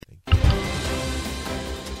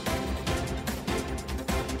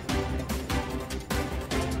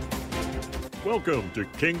Welcome to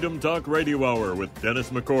Kingdom Talk Radio Hour with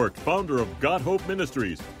Dennis McCourt, founder of God Hope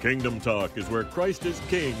Ministries. Kingdom Talk is where Christ is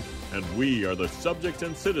King, and we are the subjects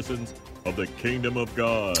and citizens of the Kingdom of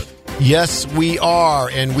God. Yes, we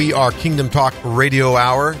are, and we are Kingdom Talk Radio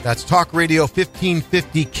Hour. That's Talk Radio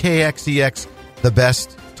 1550 KXEX, the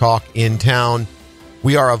best talk in town.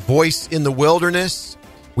 We are a voice in the wilderness.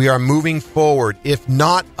 We are moving forward. If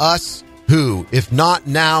not us, who? If not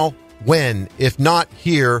now, when? If not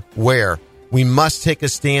here, where? We must take a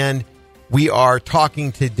stand. We are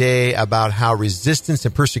talking today about how resistance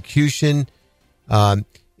and persecution,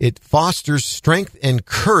 it fosters strength and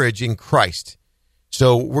courage in Christ.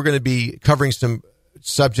 So we're going to be covering some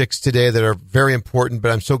subjects today that are very important,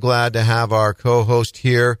 but I'm so glad to have our co-host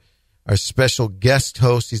here, our special guest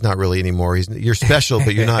host. He's not really anymore. You're special,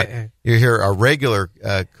 but you're not. You're here, our regular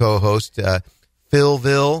co-host, Phil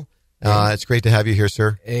Ville. It's great to have you here,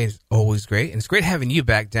 sir. It's always great. And it's great having you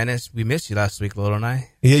back, Dennis. We missed you last week, Lolo and I.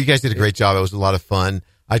 Yeah, you guys did a great job. It was a lot of fun.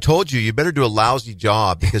 I told you better do a lousy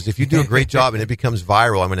job, because if you do a great job and it becomes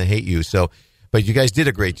viral, I'm going to hate you. So, but you guys did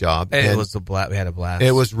a great job. It was we had a blast.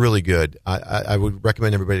 It was really good. I would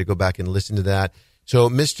recommend everybody to go back and listen to that. So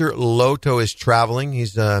Mr. Loto is traveling.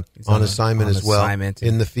 He's on assignment as well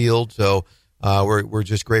in the field. So we're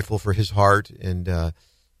just grateful for his heart and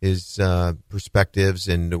his perspectives,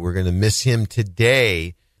 and we're going to miss him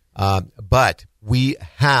today. But we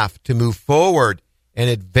have to move forward and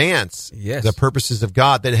advance the purposes of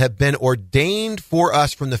God that have been ordained for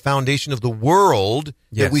us from the foundation of the world,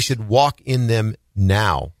 that we should walk in them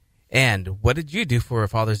now. And what did you do for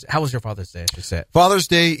Father's? How was your Father's Day? Father's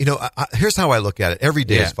Day, here's how I look at it. Every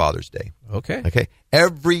day is Father's Day. Okay.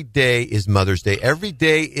 Every day is Mother's Day. Every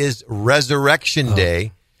day is Resurrection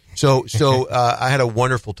Day. So I had a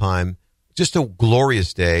wonderful time, just a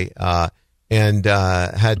glorious day, and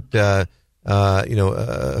had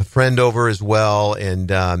a friend over as well,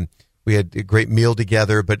 and we had a great meal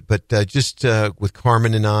together. But just with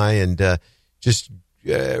Carmen and I, and just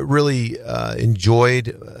really enjoyed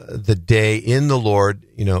the day in the Lord,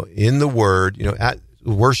 in the Word.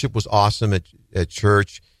 Worship was awesome at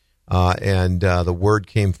church, and the Word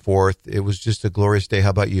came forth. It was just a glorious day. How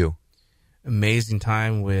about you? Amazing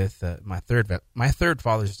time with my third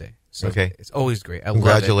Father's Day. So it's always great.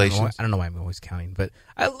 Congratulations. Love it. I don't know why I'm always counting, but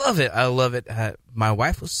I love it. My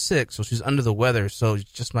wife was sick, so she's under the weather. So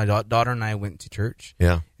just my daughter and I went to church.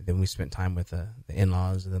 Yeah. And then we spent time with the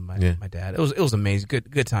in-laws and then my dad. It was amazing.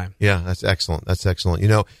 Good time. Yeah, that's excellent.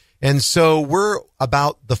 And so we're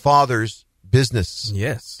about the Father's business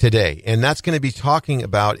today. And that's going to be talking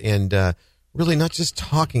about, and really not just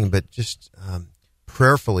talking, but just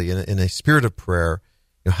prayerfully, in a spirit of prayer,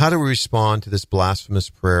 how do we respond to this blasphemous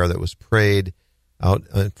prayer that was prayed out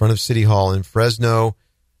in front of City Hall in Fresno,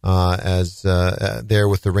 as there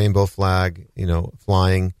with the rainbow flag,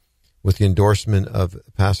 flying, with the endorsement of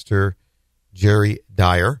Pastor Jerry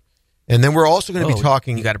Dyer. And then we're also going to be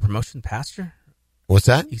talking. You got a promotion, Pastor? What's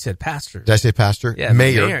that? You said pastor. Did I say pastor? Yeah,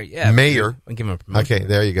 Mayor. Yeah, Mayor. I'll give him a promotion. Okay,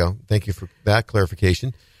 there you go. Thank you for that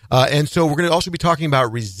clarification. And so we're going to also be talking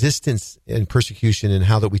about resistance and persecution and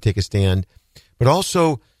how that we take a stand, but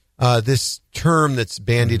also this term that's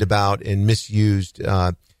bandied about and misused,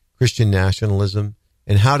 Christian nationalism,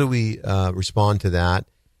 and how do we respond to that?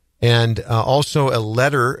 And also a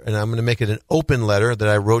letter, and I'm going to make it an open letter that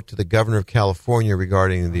I wrote to the governor of California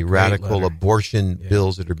regarding the radical abortion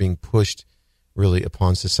bills that are being pushed really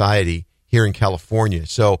upon society here in California.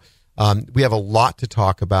 So we have a lot to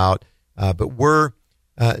talk about, but we're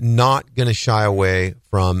not going to shy away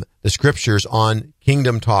from the scriptures on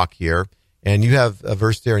Kingdom Talk here. And you have a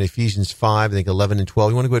verse there in Ephesians 5, I think 11 and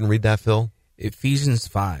 12. You want to go ahead and read that, Phil? Ephesians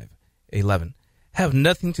 5:11. Have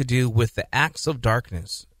nothing to do with the acts of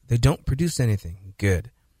darkness. They don't produce anything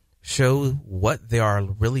good. Show what they are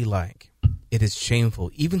really like. It is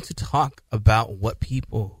shameful even to talk about what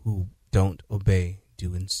people who don't obey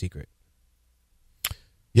do in secret.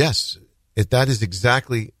 Yes, that is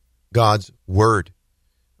exactly God's word.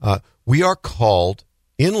 We are called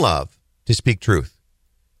in love to speak truth.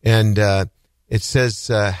 And it says,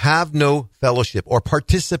 have no fellowship or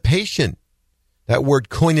participation. That word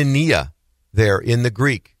koinonia there in the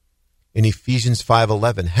Greek in Ephesians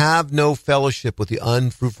 5:11. Have no fellowship with the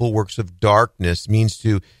unfruitful works of darkness means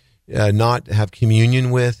to not have communion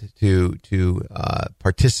with, to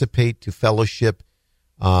participate, to fellowship,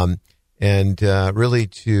 and really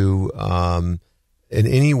to in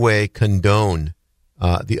any way condone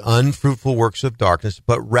the unfruitful works of darkness,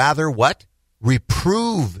 but rather what?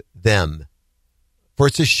 Reprove them. For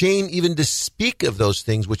it's a shame even to speak of those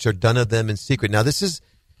things which are done of them in secret. Now, this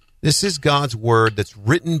is God's word that's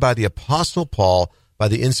written by the Apostle Paul by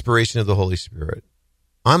the inspiration of the Holy Spirit.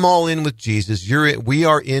 I'm all in with Jesus. We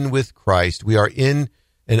are in with Christ. We are in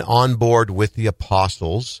and on board with the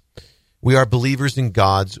apostles. We are believers in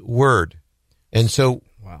God's word. And so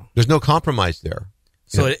there's no compromise there.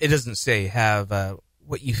 So it doesn't say have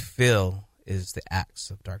what you feel is the acts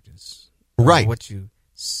of darkness. Right. Or what you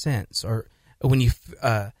sense. Or when you,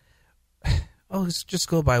 just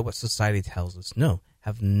go by what society tells us. No,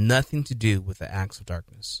 have nothing to do with the acts of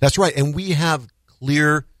darkness. That's right. And we have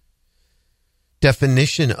clear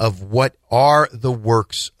definition of what are the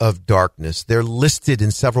works of darkness. They're listed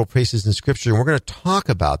in several places in Scripture, and we're going to talk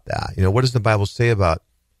about that. What does the Bible say about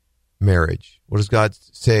marriage? What does God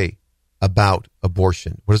say about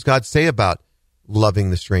abortion? What does God say about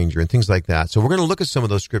loving the stranger and things like that? So we're going to look at some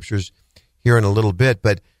of those Scriptures here in a little bit,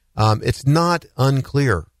 but it's not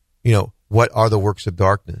unclear, what are the works of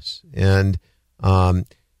darkness. And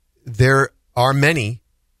there are many,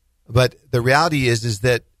 but the reality is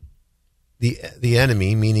that the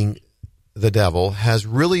enemy, meaning the devil, has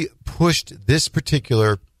really pushed this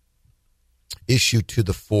particular issue to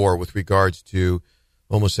the fore with regards to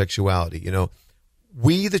homosexuality.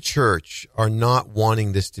 We, the church, are not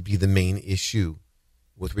wanting this to be the main issue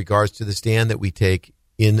with regards to the stand that we take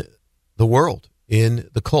in the world, in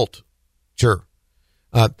the culture.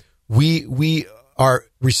 We are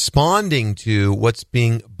responding to what's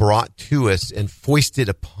being brought to us and foisted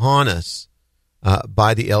upon us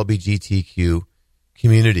by the LGBTQ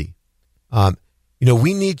community.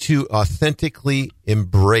 We need to authentically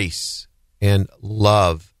embrace and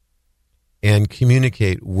love and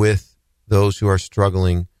communicate with those who are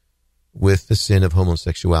struggling with the sin of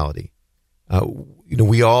homosexuality.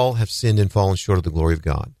 We all have sinned and fallen short of the glory of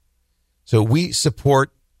God. So we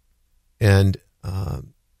support and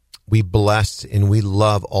we bless and we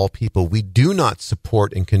love all people. We do not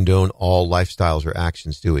support and condone all lifestyles or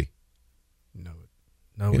actions, do we?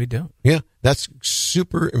 No, we don't. Yeah, that's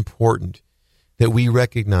super important that we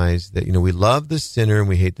recognize that, we love the sinner and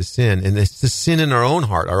we hate the sin. And it's the sin in our own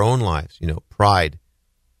heart, our own lives, pride,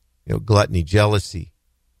 gluttony, jealousy,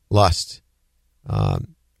 lust,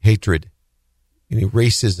 hatred,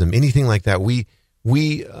 racism, anything like that. We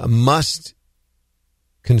must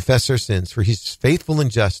confess our sins, for he's faithful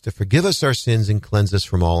and just to forgive us our sins and cleanse us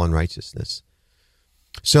from all unrighteousness.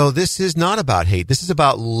 So this is not about hate. This is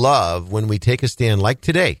about love when we take a stand like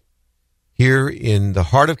today here in the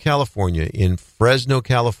heart of California, in Fresno,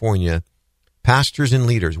 California. Pastors and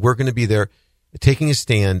leaders, we're going to be there taking a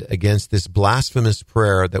stand against this blasphemous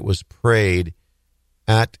prayer that was prayed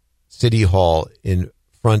at City Hall in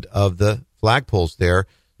front of the flagpoles there.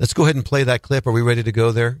 Let's go ahead and play that clip. Are we ready to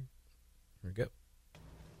go there? Here we go.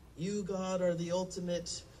 You, God, are the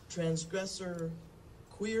ultimate transgressor,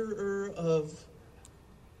 queerer of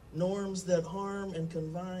norms that harm and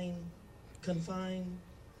confine,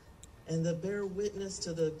 and that bear witness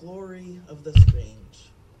to the glory of the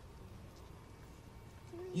strange.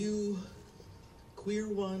 You,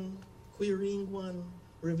 queering one,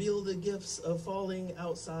 reveal the gifts of falling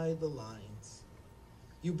outside the lines.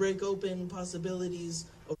 You break open possibilities.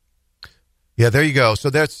 Yeah, there you go. So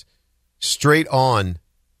that's straight on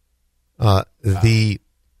the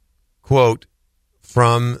quote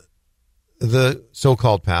from the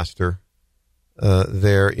so-called pastor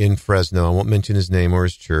there in Fresno. I won't mention his name or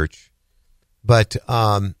his church. But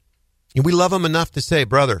we love him enough to say,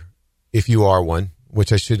 brother, if you are one,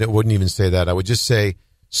 which wouldn't even say that. I would just say,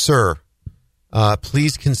 sir,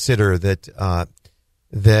 please consider that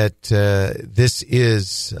this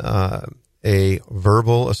is a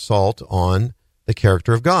verbal assault on the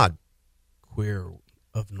character of God. Queer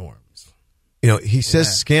of norms. He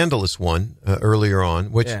says scandalous one earlier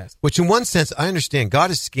on, which in one sense, I understand.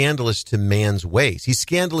 God is scandalous to man's ways. He's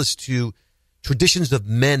scandalous to traditions of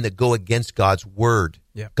men that go against God's word.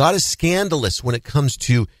 Yeah. God is scandalous when it comes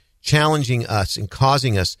to challenging us and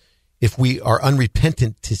causing us, if we are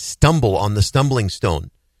unrepentant, to stumble on the stumbling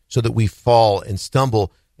stone so that we fall and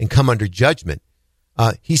stumble and come under judgment.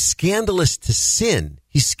 He's scandalous to sin.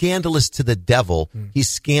 He's scandalous to the devil. He's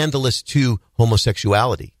scandalous to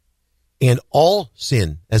homosexuality and all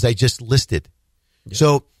sin, as I just listed. Yeah.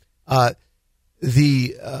 So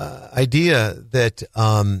the idea that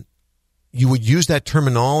you would use that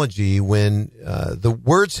terminology when the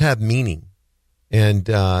words have meaning. And,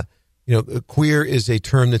 queer is a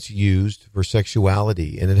term that's used for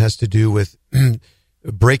sexuality, and it has to do with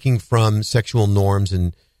breaking from sexual norms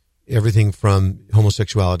and everything from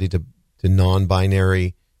homosexuality to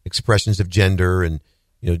non-binary expressions of gender and,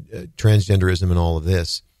 transgenderism and all of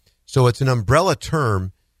this. So it's an umbrella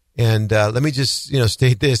term. And let me just,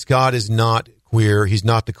 state this. God is not queer. He's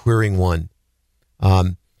not the queering one.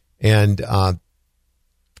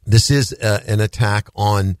 This is an attack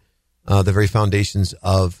on the very foundations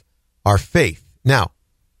of our faith. Now,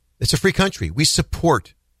 it's a free country. We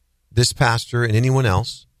support this pastor and anyone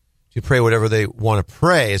else to pray whatever they want to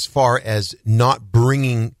pray as far as not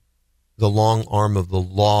bringing the long arm of the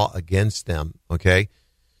law against them, okay?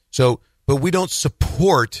 So, but we don't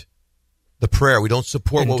support the prayer. We don't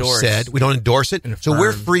support what was said. We don't endorse it. So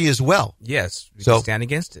we're free as well. Yes, we so can stand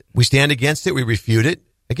against it. We stand against it. We refute it.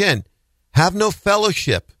 Again, have no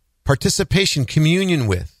fellowship, participation, communion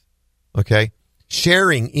with, okay?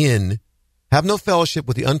 Sharing in, have no fellowship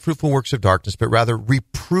with the unfruitful works of darkness, but rather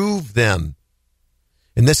reprove them.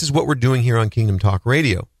 And this is what we're doing here on Kingdom Talk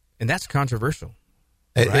Radio. And that's controversial,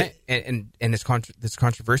 right? And it's this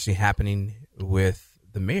controversy happening with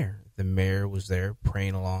the mayor. The mayor was there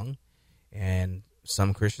praying along, and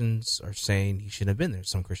some Christians are saying he shouldn't have been there.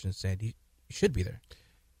 Some Christians said he should be there.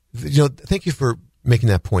 You know, thank you for making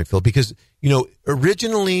that point, Phil, because, you know,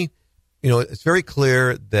 originally, you know, it's very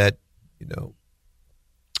clear that, you know,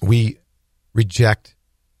 we reject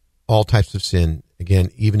all types of sin, again,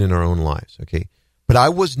 even in our own lives, okay? But I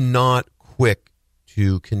was not quick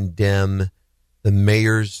to condemn the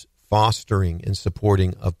mayor's fostering and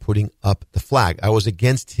supporting of putting up the flag. I was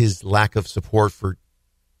against his lack of support for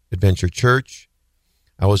Adventure Church.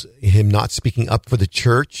 I was him not speaking up for the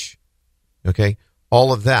church, okay?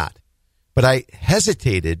 All of that. But I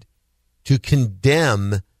hesitated to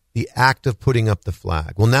condemn the act of putting up the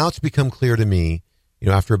flag. Well, now it's become clear to me, you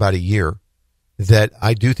know, after about a year, that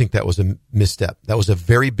I do think that was a misstep. That was a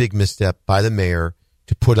very big misstep by the mayor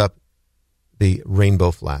to put up the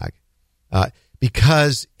rainbow flag.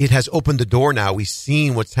 Because it has opened the door now. We've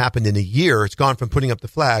seen what's happened in a year. It's gone from putting up the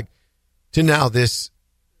flag to now this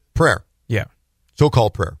prayer. Yeah.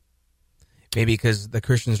 So-called prayer. Maybe because the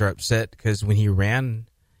Christians are upset because when he ran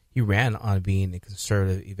on being a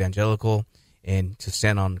conservative evangelical and to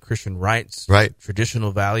stand on Christian rights, right,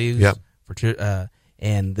 traditional values. Yep.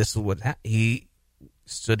 And this is what he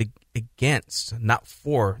stood against, not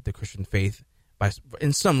for the Christian faith,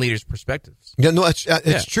 in some leaders' perspectives. Yeah, no,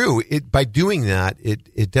 it's true. By doing that,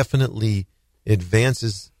 it definitely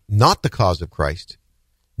advances not the cause of Christ,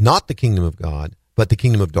 not the kingdom of God, but the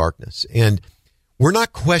kingdom of darkness. And we're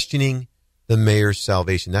not questioning the mayor's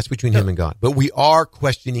salvation. That's between him and God. But we are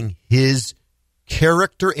questioning his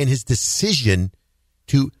character and his decision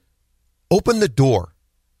to open the door,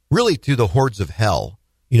 really, to the hordes of hell,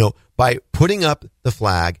 you know, by putting up the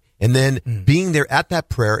flag and then being there at that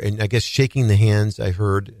prayer and I guess shaking the hands, I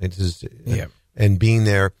heard, and being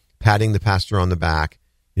there, patting the pastor on the back,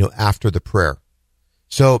 you know, after the prayer.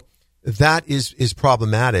 So that is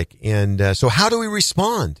problematic. And so how do we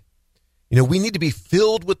respond? You know, we need to be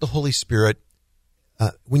filled with the Holy Spirit.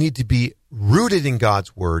 We need to be rooted in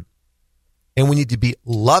God's word. And we need to be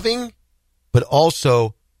loving, but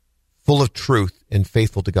also full of truth and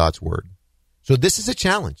faithful to God's word. So this is a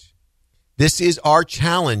challenge. This is our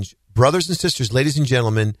challenge, brothers and sisters, ladies and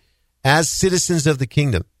gentlemen, as citizens of the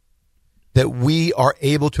kingdom, that we are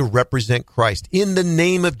able to represent Christ. In the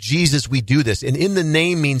name of Jesus, we do this. And in the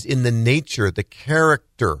name means in the nature, the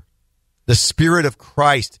character, the spirit of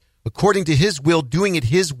Christ, according to his will, doing it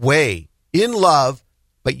his way, in love,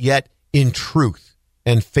 but yet in truth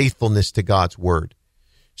and faithfulness to God's word.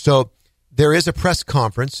 So there is a press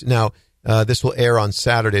conference. Now, this will air on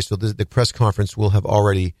Saturday, so the press conference will have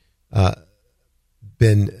already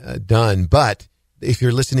been done. But if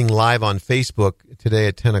you're listening live on Facebook today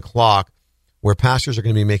at 10 o'clock, where pastors are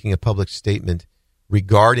going to be making a public statement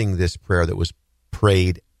regarding this prayer that was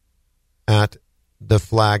prayed at the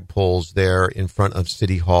flagpoles there in front of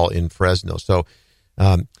City Hall in Fresno. So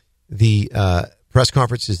the press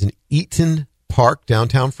conference is in Eaton Park,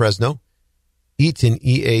 downtown Fresno. Eaton,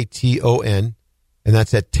 E-A-T-O-N. And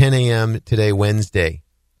that's at 10 a.m. today, Wednesday,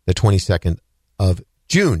 the 22nd of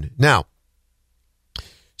June. Now,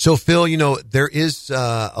 so Phil, you know, there is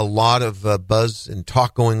a lot of buzz and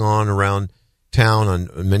talk going on around town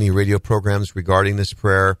on many radio programs regarding this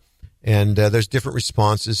prayer. And there's different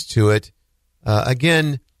responses to it.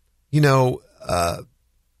 Again, you know,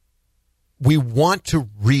 we want to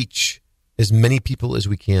reach as many people as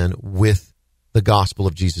we can with the gospel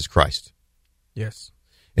of Jesus Christ. Yes.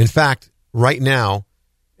 In fact, right now,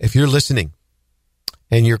 if you're listening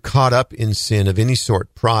and you're caught up in sin of any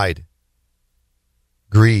sort, pride,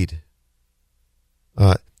 greed,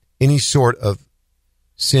 any sort of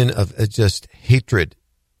sin of just hatred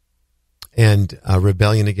and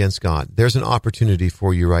rebellion against God, there's an opportunity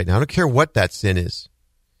for you right now. I don't care what that sin is.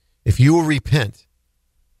 If you will repent,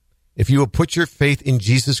 if you will put your faith in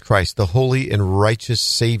Jesus Christ, the holy and righteous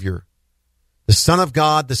Savior, the Son of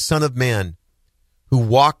God, the Son of Man, who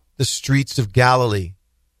walked the streets of Galilee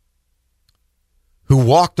who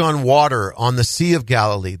walked on water on the Sea of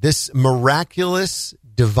Galilee, this miraculous,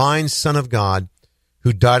 divine Son of God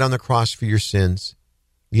who died on the cross for your sins.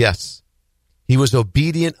 Yes, he was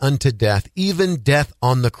obedient unto death, even death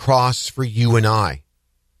on the cross for you and I.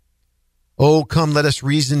 Oh, come, let us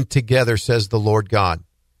reason together, says the Lord God.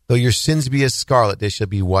 Though your sins be as scarlet, they shall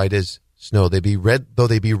be white as snow. Though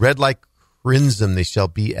they be red like crimson, they shall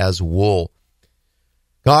be as wool.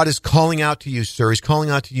 God is calling out to you, sir. He's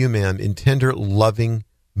calling out to you, ma'am, in tender, loving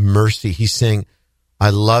mercy. He's saying,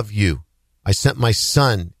 I love you. I sent my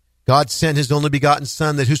Son. God sent his only begotten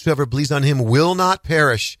Son, that whosoever believes on him will not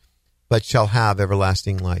perish, but shall have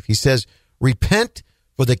everlasting life. He says, repent,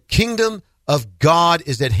 for the kingdom of God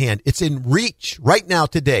is at hand. It's in reach right now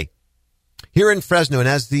today. Here in Fresno, and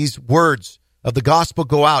as these words of the gospel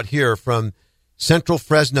go out here from central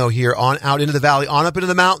Fresno here on out into the valley, on up into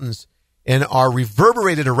the mountains, and are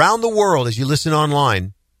reverberated around the world as you listen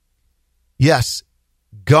online, yes,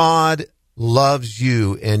 God loves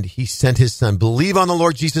you, and he sent his Son. Believe on the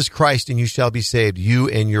Lord Jesus Christ, and you shall be saved, you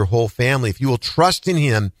and your whole family. If you will trust in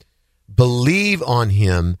him, believe on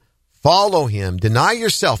him, follow him, deny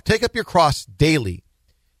yourself, take up your cross daily.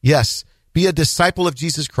 Yes, be a disciple of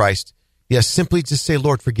Jesus Christ. Yes, simply just say,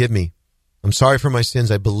 Lord, forgive me. I'm sorry for my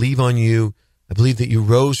sins. I believe on you. I believe that you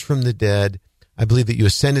rose from the dead. I believe that you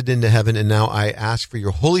ascended into heaven, and now I ask for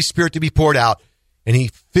your Holy Spirit to be poured out, and he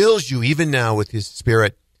fills you even now with his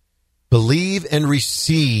Spirit. Believe and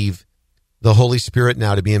receive the Holy Spirit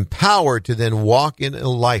now to be empowered to then walk in a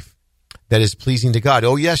life that is pleasing to God.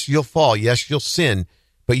 Oh, yes, you'll fall. Yes, you'll sin,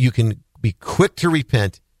 but you can be quick to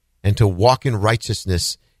repent and to walk in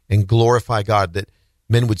righteousness and glorify God, that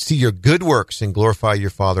men would see your good works and glorify your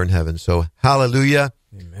Father in heaven. So, hallelujah.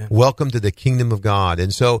 Amen. Welcome to the kingdom of God.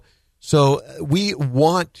 And so we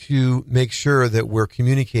want to make sure that we're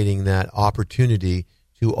communicating that opportunity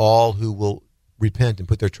to all who will repent and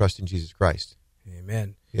put their trust in Jesus Christ.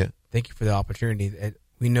 Amen. Yeah. Thank you for the opportunity.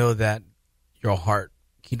 We know that your heart,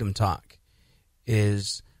 Kingdom Talk,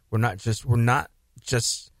 is we're not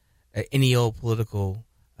just any old political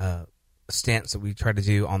stance that we try to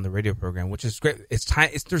do on the radio program, which is great.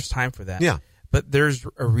 There's time for that. Yeah. But there's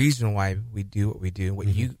a reason why we do what we do. What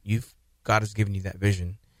God has given you that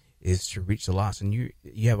vision is to reach the lost, and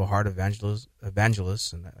you have a heart of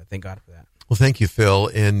evangelist, and I thank God for that. Well, thank you,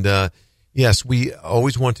 Phil. And yes, we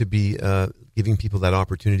always want to be giving people that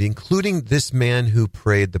opportunity, including this man who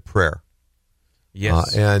prayed the prayer.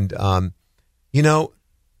 Yes.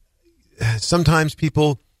 Sometimes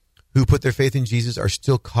people who put their faith in Jesus are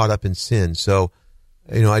still caught up in sin. So,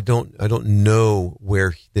 I don't know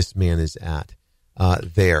where this man is at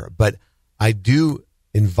there, but I do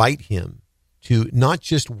invite him to not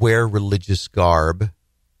just wear religious garb.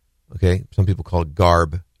 Okay. Some people call it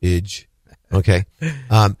garbage. Okay.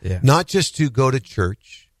 Yeah. Not just to go to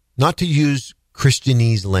church, not to use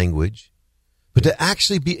Christianese language, but to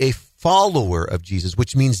actually be a follower of Jesus,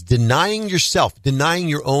 which means denying yourself, denying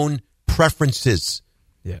your own preferences.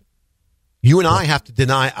 Yeah. You and I have to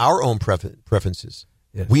deny our own preferences.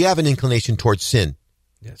 Yes. We have an inclination towards sin.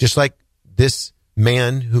 Yes. Just like this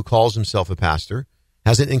man who calls himself a pastor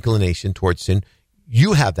has an inclination towards sin.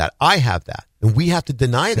 You have that. I have that. And we have to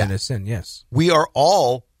deny that. Sin is sin, yes. We are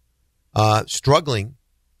all struggling,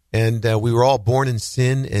 and we were all born in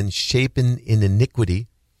sin and shapen in iniquity.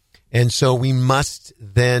 And so we must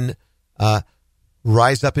then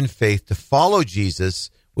rise up in faith to follow Jesus,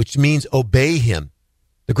 which means obey him.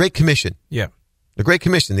 The Great Commission. Yeah. The Great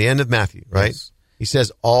Commission, the end of Matthew, right? Yes. He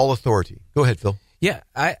says all authority. Go ahead, Phil. Yeah,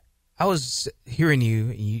 I was hearing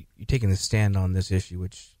you taking the stand on this issue,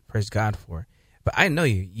 which praise God for. But I know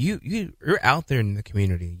you're out there in the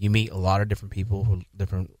community. You meet a lot of different people who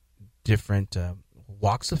different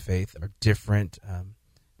walks of faith, or different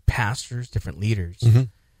pastors, different leaders. Mm-hmm.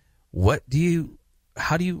 What do you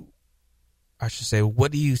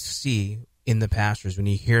see in the pastors when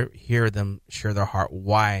you hear them share their heart,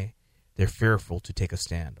 why they're fearful to take a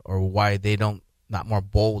stand, or why they not more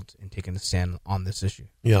bold in taking a stand on this issue?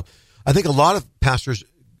 Yeah. I think a lot of pastors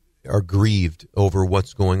are grieved over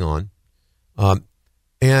what's going on.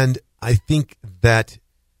 And I think that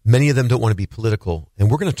many of them don't want to be political. And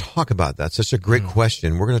we're going to talk about that. It's such a great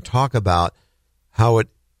question. We're going to talk about how it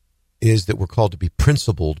is that we're called to be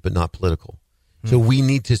principled but not political. So we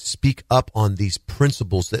need to speak up on these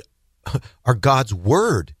principles that are God's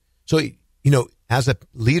word. So, as a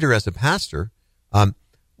leader, as a pastor,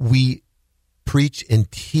 we preach and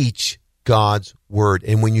teach God's word.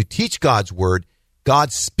 And when you teach God's word,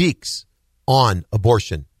 God speaks on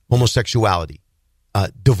abortion, homosexuality,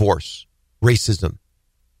 divorce, racism,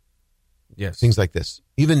 yes, things like this,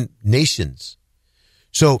 even nations.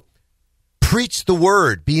 So Preach the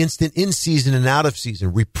word, be instant in season and out of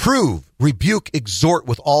season. Reprove, rebuke, exhort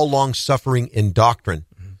with all long suffering and doctrine.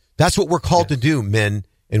 That's what we're called to do, men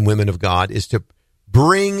and women of God, is to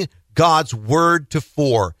bring God's word to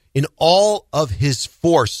fore in all of his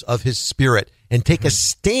force of his spirit and take a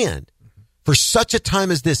stand. For such a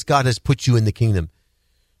time as this, God has put you in the kingdom.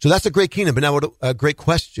 So that's a great kingdom. But now a great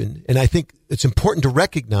question. And I think it's important to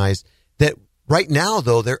recognize that right now,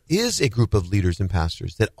 though, there is a group of leaders and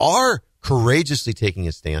pastors that are courageously taking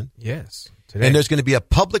a stand. Yes. Today. And there's going to be a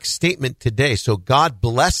public statement today. So God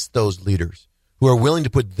bless those leaders who are willing to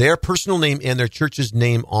put their personal name and their church's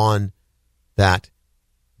name on that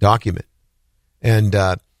document. And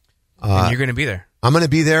you're going to be there. I'm going to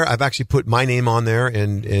be there. I've actually put my name on there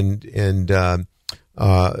and Got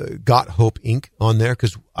Hope Inc. on there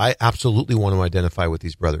because I absolutely want to identify with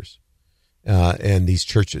these brothers and these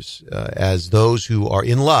churches as those who are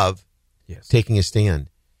in love, taking a stand.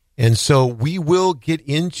 And so we will get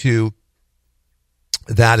into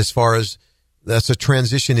that as far as that's a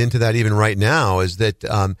transition into that even right now is that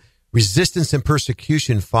resistance and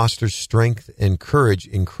persecution fosters strength and courage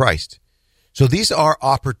in Christ. So these are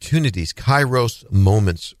opportunities, kairos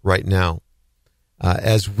moments right now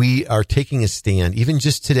as we are taking a stand, even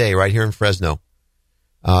just today right here in Fresno.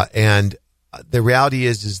 And the reality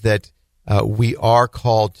is that we are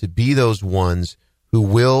called to be those ones who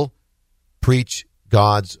will preach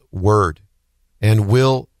God's word and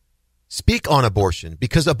will speak on abortion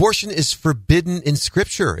because abortion is forbidden in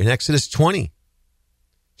Scripture in Exodus 20,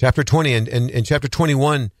 chapter 20 and chapter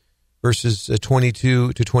 21, verses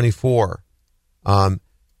 22 to 24.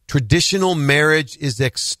 Traditional marriage is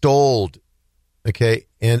extolled, okay,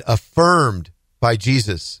 and affirmed by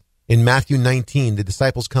Jesus. In Matthew 19, the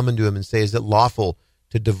disciples come into him and say, is it lawful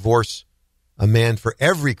to divorce a man for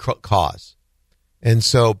every cause? And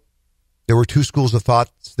so there were two schools of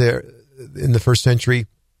thoughts there in the first century.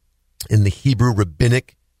 In the Hebrew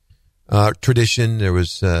rabbinic tradition, there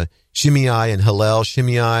was Shimei and Hillel.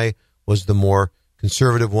 Shimei was the more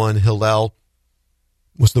conservative one. Hillel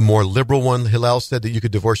was the more liberal one. Hillel said that you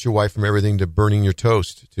could divorce your wife from everything to burning your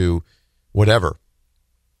toast to whatever.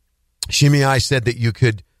 Shimei said that you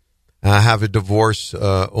could have a divorce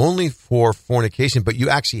only for fornication, but you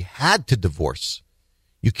actually had to divorce.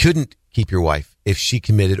 You couldn't keep your wife if she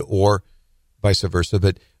committed or vice versa.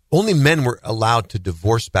 But only men were allowed to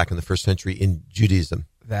divorce back in the first century in Judaism.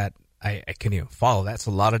 That I can't even follow. That's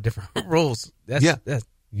a lot of different rules. Yeah.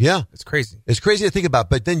 It's crazy. It's crazy to think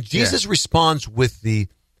about. But then Jesus responds with the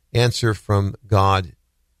answer from God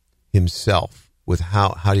himself with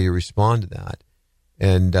how do you respond to that?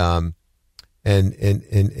 And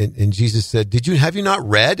Jesus said, have you not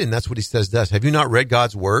read? And that's what he says to us. Have you not read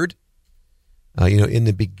God's word? In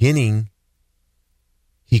the beginning,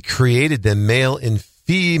 he created them, male and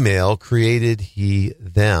female created he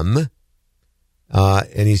them.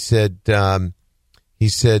 And he said that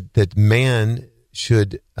man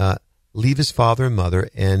should leave his father and mother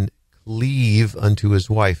and cleave unto his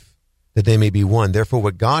wife, that they may be one. Therefore,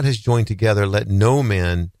 what God has joined together, let no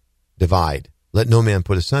man divide. Let no man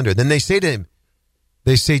put asunder. Then they say to him,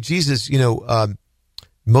 Jesus,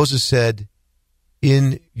 Moses said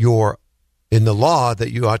in the law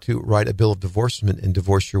that you ought to write a bill of divorcement and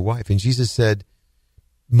divorce your wife. And Jesus said,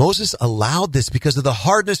 Moses allowed this because of the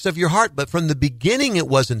hardness of your heart, but from the beginning it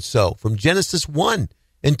wasn't so. From Genesis 1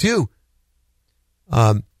 and 2.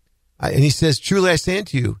 And he says, truly I say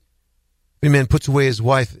unto you, if any man puts away his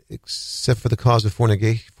wife except for the cause of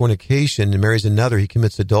fornication and marries another, he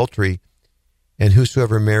commits adultery. And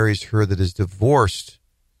whosoever marries her that is divorced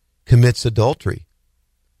commits adultery.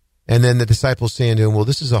 And then the disciples saying to him, well,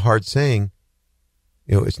 this is a hard saying.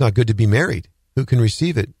 It's not good to be married. Who can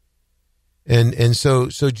receive it? And so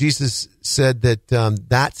Jesus said that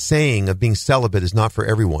that saying of being celibate is not for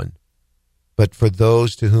everyone, but for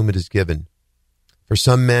those to whom it is given. For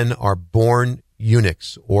some men are born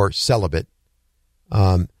eunuchs or celibate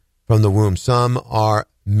from the womb. Some are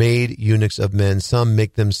made eunuchs of men. Some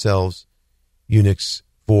make themselves eunuchs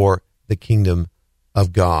for the kingdom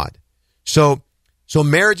of God. So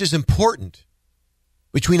marriage is important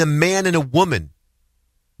between a man and a woman,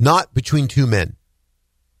 not between two men.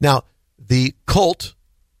 Now, the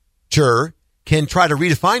culture can try to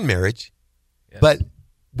redefine marriage, but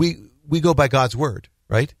we go by God's word,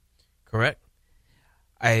 right? Correct.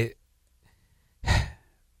 I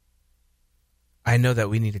know that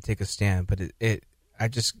we need to take a stand, but it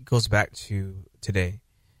just goes back to today.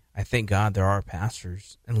 I thank God there are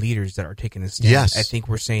pastors and leaders that are taking a stand. Yes. I think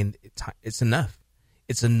we're saying it's enough.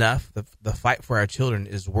 It's enough. The fight for our children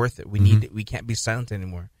is worth it. We need it. We can't be silent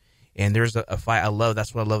anymore. And there's a fight.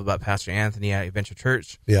 That's what I love about Pastor Anthony at Adventure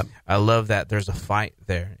Church. Yeah. I love that there's a fight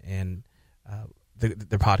there. And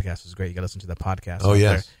their podcast is great. You got to listen to that podcast. Oh,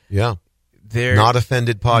 yes. Yeah. They're Not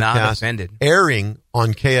Offended podcast. Not Offended. Airing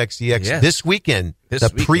on KXEX Yes. this weekend. This the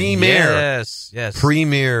weekend. premier. Yes.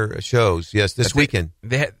 Premier shows. Yes, this weekend.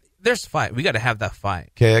 There's a fight. We got to have that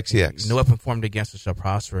fight. KXEX. No weapon formed against us shall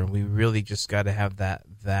prosper. And we really just got to have that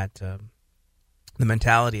the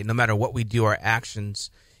mentality. No matter what we do, our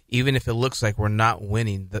actions, even if it looks like we're not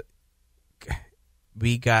winning,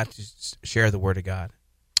 we got to share the word of God.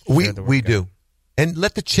 We do. And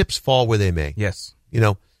let the chips fall where they may. Yes.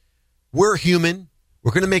 We're human.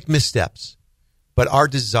 We're going to make missteps. But our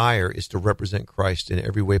desire is to represent Christ in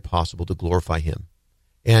every way possible to glorify him.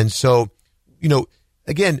 And so,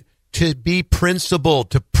 again, to be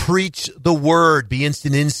principled, to preach the word, be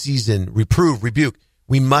instant in season, reprove, rebuke,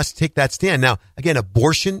 we must take that stand. Now, again,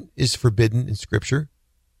 abortion is forbidden in Scripture.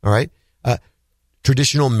 All right?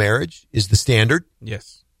 Traditional marriage is the standard.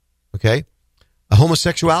 Yes. Okay?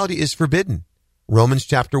 Homosexuality is forbidden. Romans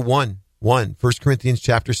chapter 1, 1 Corinthians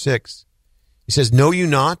chapter 6. He says, know you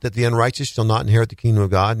not that the unrighteous shall not inherit the kingdom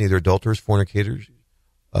of God, neither adulterers, fornicators,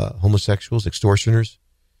 homosexuals, extortioners.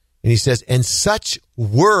 And he says, and such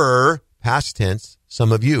were, past tense,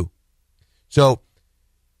 some of you. So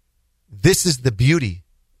this is the beauty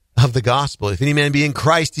of the gospel. If any man be in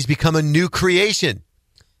Christ, he's become a new creation.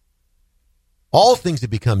 All things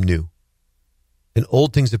have become new, and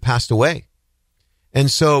old things have passed away.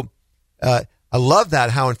 And so I love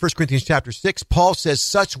that how in 1 Corinthians chapter 6, Paul says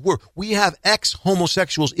such were. We have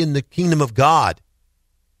ex-homosexuals in the kingdom of God,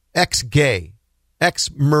 ex-gay,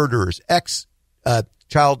 ex-murderers,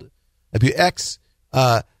 ex-child abuse,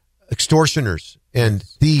 ex-extortioners and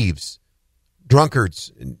thieves,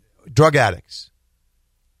 drunkards, drug addicts,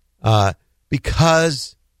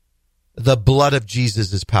 because the blood of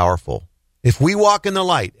Jesus is powerful. If we walk in the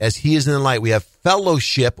light as he is in the light, we have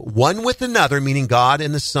fellowship one with another, meaning God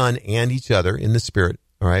and the Son and each other in the Spirit.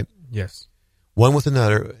 All right? Yes. One with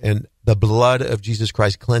another, and the blood of Jesus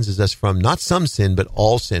Christ cleanses us from not some sin, but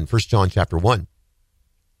all sin. 1 John chapter 1.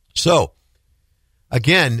 So,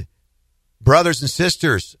 again, brothers and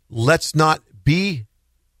sisters, let's not be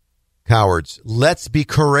cowards. Let's be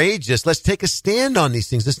courageous. Let's take a stand on these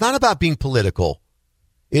things. It's not about being political.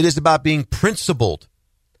 It is about being principled,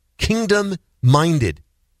 kingdom-minded.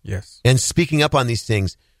 Yes. And speaking up on these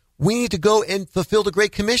things. We need to go and fulfill the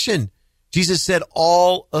Great Commission. Jesus said,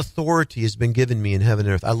 all authority has been given me in heaven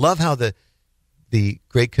and earth. I love how the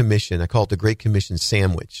Great Commission, I call it the Great Commission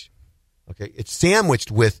sandwich. Okay, it's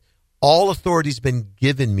sandwiched with all authority has been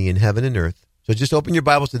given me in heaven and earth. So just open your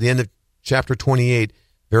Bibles to the end of chapter 28,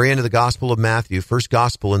 very end of the Gospel of Matthew, first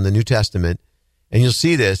gospel in the New Testament, and you'll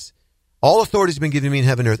see this. All authority has been given me in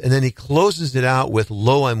heaven and earth. And then he closes it out with,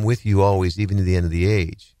 lo, I'm with you always, even to the end of the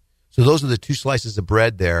age. So those are the two slices of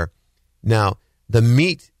bread there. Now, the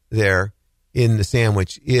meat there in the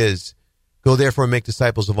sandwich is, go therefore and make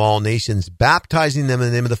disciples of all nations, baptizing them in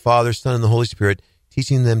the name of the Father, Son, and the Holy Spirit,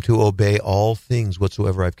 teaching them to obey all things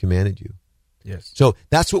whatsoever I've commanded you. Yes. So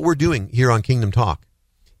that's what we're doing here on Kingdom Talk,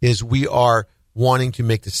 is we are wanting to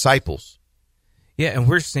make disciples. Yeah, and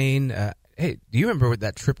we're saying... hey, do you remember what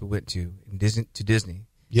that trip we went to Disney?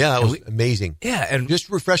 Yeah, that was amazing. Yeah, and just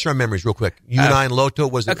refresh our memories real quick. You and I and Loto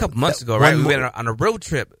was a couple months ago, right? We went on a road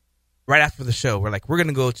trip right after the show. We're like, we're going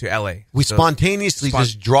to go to L.A. We spontaneously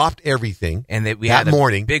just dropped everything, and we that had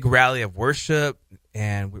morning. A big rally of worship,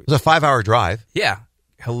 and it was a 5-hour drive. Yeah,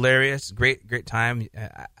 hilarious, great time.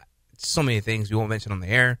 So many things we won't mention on the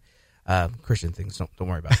air, Christian things. Don't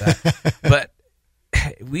worry about that, but.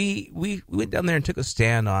 We went down there and took a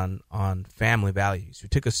stand on family values. We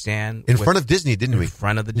took a stand in front of Disney, didn't we? In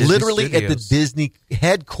front of the Disney literally studios. At the Disney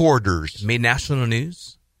headquarters. Made national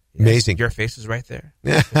news. Amazing. Your face is right there.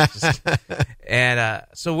 And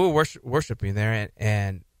so we're worshiping there,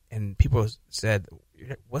 and people said,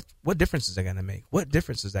 "What difference is that going to make? What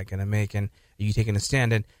difference is that going to make?" And are you taking a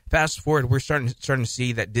stand? And fast forward, we're starting to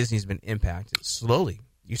see that Disney's been impacted slowly.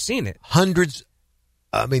 You've seen it. Hundreds.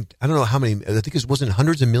 I mean, I don't know how many. I think it wasn't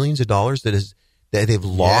hundreds of millions of dollars that they've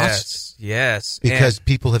lost. Yes. Because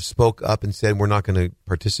people have spoke up and said, we're not going to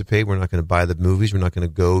participate. We're not going to buy the movies. We're not going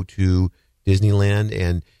to go to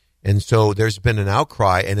Disneyland. And so there's been an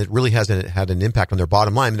outcry, and it really hasn't had an impact on their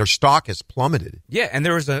bottom line. Their stock has plummeted. Yeah, and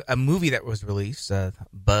there was a movie that was released,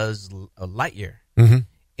 Buzz Lightyear,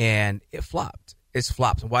 and it flopped. It's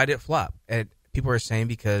flopped. Why did it flop? And people are saying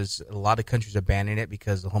because a lot of countries are banning it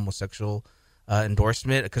because of the homosexual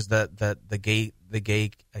endorsement, because the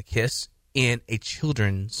gay kiss in a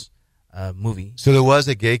children's movie. So there was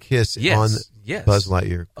a gay kiss on Buzz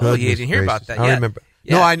Lightyear. Oh, you didn't hear about that? I remember.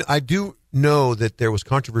 No, I do know that there was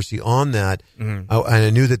controversy on that. And I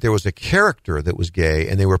knew that there was a character that was gay,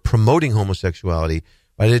 and they were promoting homosexuality.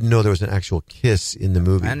 But I didn't know there was an actual kiss in the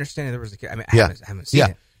movie. I understand there was a kiss. I mean, I haven't seen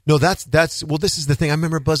it. No, that's well, this is the thing. I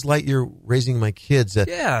remember Buzz Lightyear raising my kids.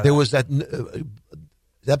 There was that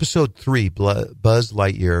episode 3, Buzz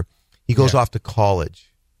Lightyear. He goes off to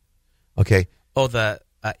college. Okay. Oh,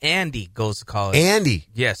 Andy goes to college. Andy.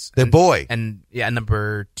 Yes. The boy. And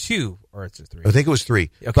number 2, or it's a 3. I think it was 3.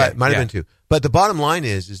 Okay. But it might have been 2. But the bottom line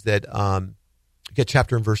is that get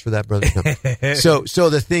chapter and verse for that, brother. No. so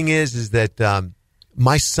the thing is that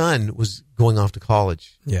my son was going off to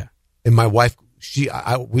college. Yeah. And my wife,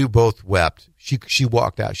 we both wept. She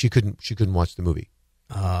walked out. She couldn't watch the movie.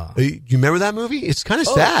 You remember that movie? It's kind of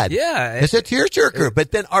sad. Yeah. It's a tearjerker.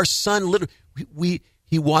 But then our son literally,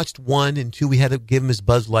 he watched 1 and 2. We had to give him his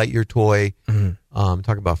Buzz Lightyear toy.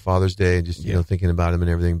 Talking about Father's Day and just, thinking about him and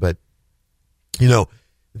everything. But,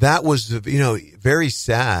 that was, very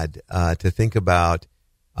sad to think about,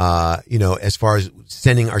 as far as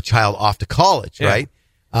sending our child off to college, right?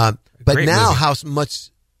 But Great now movie.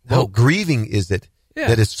 how grieving is it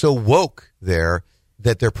that it's so woke there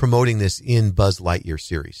that they're promoting this in Buzz Lightyear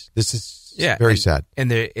series. This is very sad.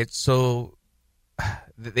 And it's so,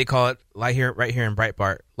 they call it Lightyear right here in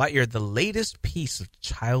Breitbart. Lightyear, the latest piece of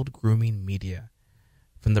child grooming media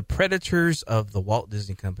from the predators of the Walt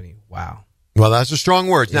Disney Company. Wow. Well, that's a strong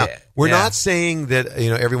word. Now, we're not saying that,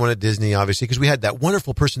 everyone at Disney, obviously, because we had that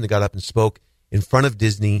wonderful person that got up and spoke in front of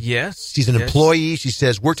Disney. Yes. She's an employee. She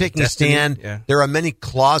says, we're taking a stand. Yeah. There are many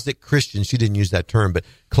closet Christians. She didn't use that term, but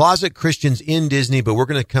closet Christians in Disney, but we're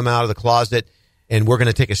going to come out of the closet and we're going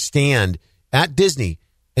to take a stand at Disney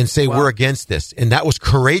and say we're against this. And that was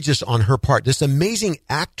courageous on her part. This amazing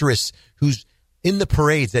actress who's in the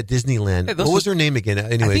parades at Disneyland. Hey, what was her name again?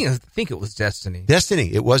 Anyway, I think it was Destiny. Destiny.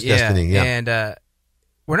 It was Destiny. Yeah. And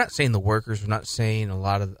we're not saying the workers. We're not saying a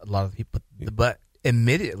lot of people, but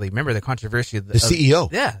immediately, remember the controversy of the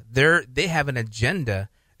CEO. Yeah, they have an agenda.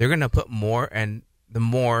 They're going to put more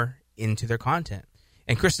into their content.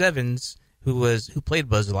 And Chris Evans, who played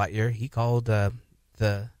Buzz Lightyear, he called what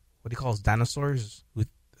he calls dinosaurs with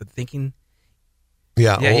thinking.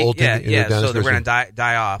 Yeah, old thinking. So they're going to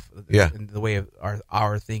die off. In the way of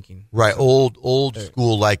our thinking. Right, old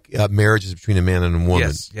school, like marriages between a man and a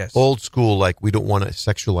woman. Yes. Old school, like we don't want to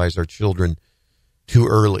sexualize our children too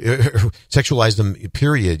early, sexualize them,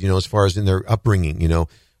 period, as far as in their upbringing,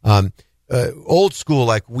 old school,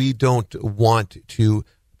 like we don't want to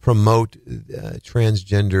promote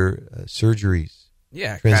transgender surgeries.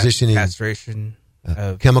 Yeah, transitioning, castration.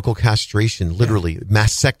 Chemical castration, literally,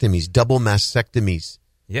 mastectomies, double mastectomies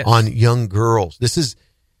on young girls. This is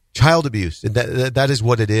child abuse. That is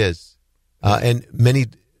what it is. And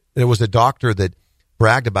there was a doctor that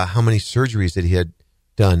bragged about how many surgeries that he had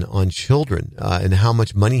done on children and how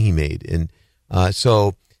much money he made. And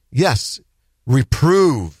so, yes,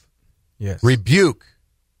 reprove, rebuke,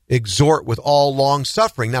 exhort with all long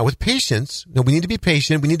suffering. Now, with patience, we need to be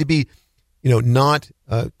patient. We need to be, not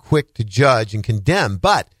quick to judge and condemn,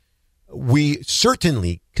 but we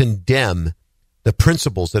certainly condemn the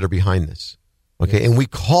principles that are behind this. Okay, and we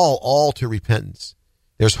call all to repentance.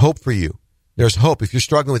 There's hope for you. There's hope if you're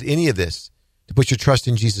struggling with any of this to put your trust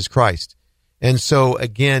in Jesus Christ. And so,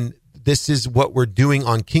 again, this is what we're doing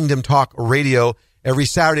on Kingdom Talk Radio every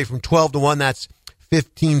Saturday from 12 to 1. That's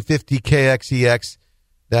 1550 KXEX.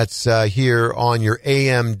 That's here on your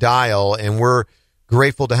AM dial. And we're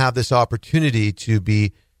grateful to have this opportunity to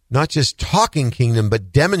be not just talking kingdom,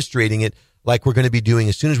 but demonstrating it like we're going to be doing.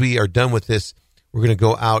 As soon as we are done with this, we're going to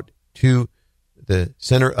go out to the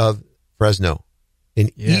center of Fresno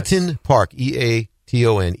in Eaton Park,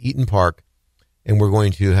 Eaton, Eaton Park. And we're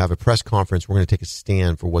going to have a press conference. We're going to take a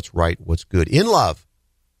stand for what's right, what's good, in love,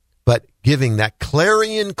 but giving that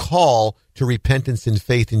clarion call to repentance and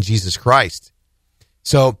faith in Jesus Christ.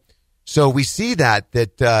 So we see that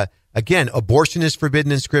again, abortion is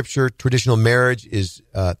forbidden in Scripture. Traditional marriage is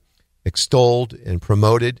extolled and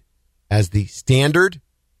promoted as the standard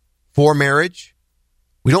for marriage.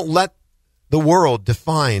 We don't let the world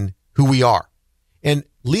define who we are. And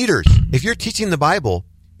leaders, if you're teaching the Bible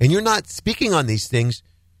and you're not speaking on these things,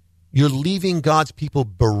 you're leaving God's people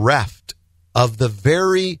bereft of the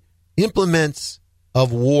very implements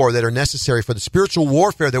of war that are necessary for the spiritual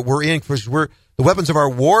warfare that we're in. Because the weapons of our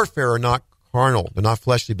warfare are not carnal, they're not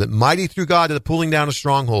fleshly, but mighty through God to the pulling down of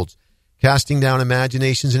strongholds, casting down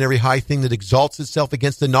imaginations and every high thing that exalts itself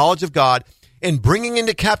against the knowledge of God, and bringing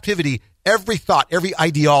into captivity every thought, every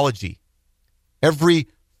ideology, every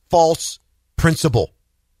false principle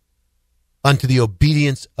unto the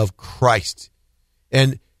obedience of Christ.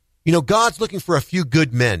 And God's looking for a few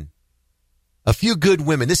good men, a few good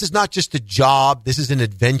women. This is not just a job. This is an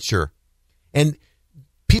adventure. And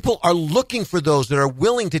people are looking for those that are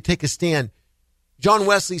willing to take a stand. John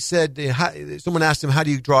Wesley said, someone asked him, how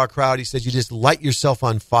do you draw a crowd? He said, you just light yourself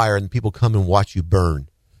on fire and people come and watch you burn.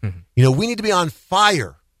 Mm-hmm. We need to be on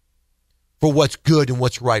fire for what's good and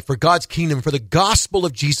what's right, for God's kingdom, for the gospel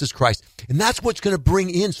of Jesus Christ. And that's what's going to bring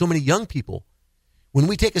in so many young people. When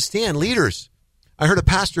we take a stand, leaders. I heard a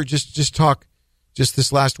pastor just talk just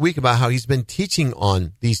this last week about how he's been teaching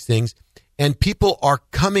on these things, and people are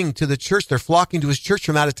coming to the church. They're flocking to his church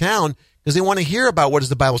from out of town because they want to hear about what does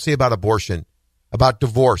the Bible say about abortion, about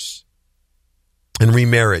divorce and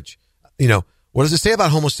remarriage. What does it say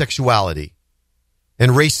about homosexuality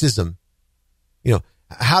and racism?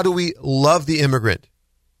 How do we love the immigrant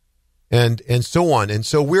and so on? And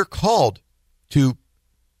so we're called to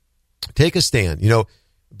take a stand.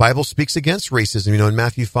 The Bible speaks against racism. In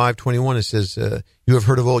Matthew 5:21, it says, you have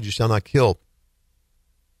heard of old, you shall not kill.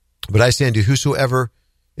 But I say unto you, whosoever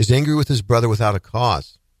is angry with his brother without a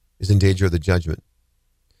cause is in danger of the judgment.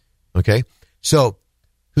 Okay? So,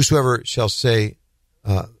 whosoever shall say,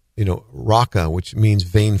 raka, which means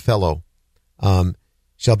vain fellow,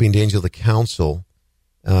 shall be in danger of the council.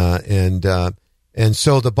 And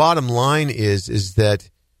so the bottom line is that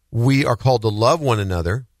we are called to love one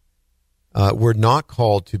another. We're not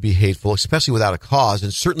called to be hateful, especially without a cause,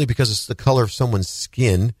 and certainly because it's the color of someone's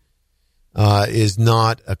skin is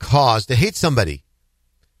not a cause to hate somebody.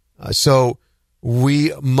 So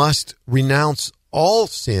we must renounce all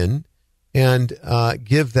sin and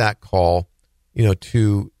give that call,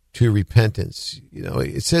 to repentance.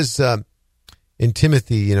 It says in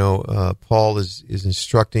Timothy, Paul is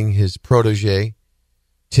instructing his protege,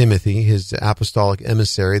 Timothy, his apostolic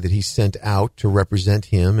emissary that he sent out to represent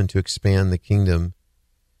him and to expand the kingdom.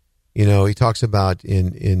 He talks about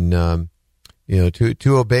to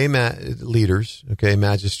obey leaders,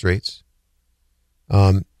 magistrates,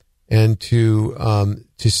 and to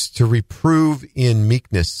reprove in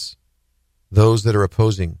meekness those that are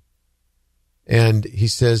opposing. And he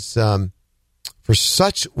says, for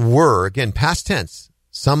such were, again, past tense,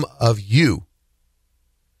 some of you.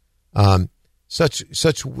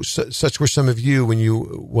 Such were some of you when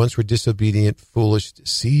you once were disobedient, foolish,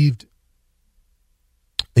 deceived,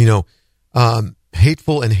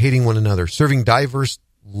 hateful and hating one another, serving diverse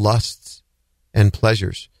lusts and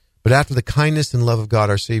pleasures. But after the kindness and love of God,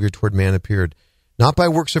 our Savior toward man appeared, not by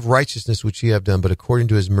works of righteousness which he have done, but according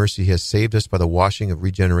to his mercy, he has saved us by the washing of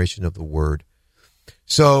regeneration of the word.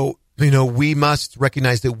 So, we must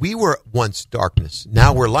recognize that we were once darkness.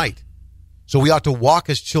 Now we're light. So we ought to walk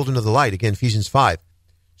as children of the light. Again, Ephesians 5.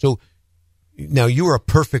 So now you were a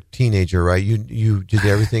perfect teenager, right? You did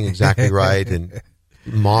everything exactly right, and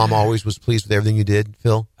mom always was pleased with everything you did,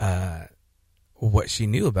 Phil? What she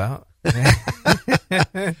knew about.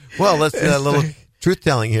 Well, let's a little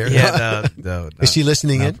truth-telling here. Yeah, no. Is she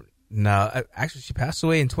listening in? No, actually, she passed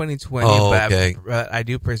away in 2020. Oh, okay. But I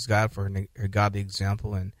do praise God for her godly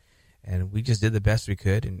example, and we just did the best we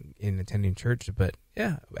could in attending church. But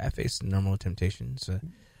yeah, I faced normal temptations.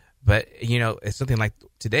 But it's something like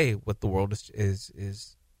today, what the world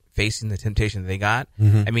is facing, the temptation that they got.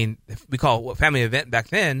 Mm-hmm. I mean, we call what family event back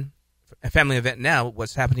then a family event now.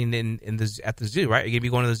 What's happening at the zoo, right? Are you gonna be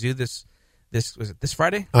going to the zoo this was it this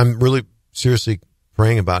Friday? I'm really seriously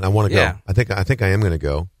praying about it. I want to go. Yeah. I think I am going to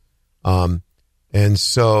go. And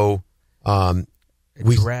so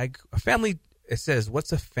drag a family. It says,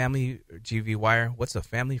 "What's a family GV Wire? What's a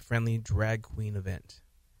family-friendly drag queen event?"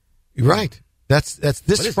 Right. That's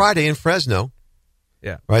this Friday in Fresno.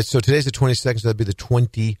 Yeah. Right. So today's the 22nd. So that'd be the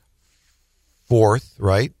 24th,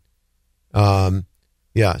 right?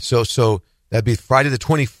 Yeah. So that'd be Friday the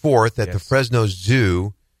 24th at the Fresno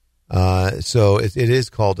Zoo. So it is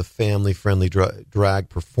called a family-friendly drag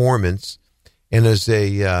performance, and there's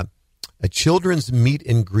a children's meet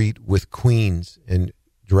and greet with queens and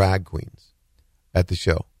drag queens at the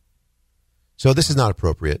show. So this is not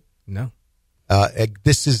appropriate. No.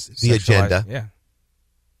 This is the agenda. Yeah.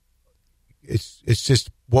 It's just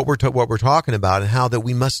what we're talking about, and how that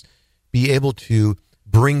we must be able to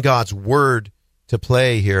bring God's word to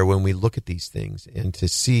play here when we look at these things, and to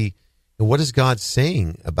see what is God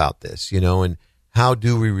saying about this, and how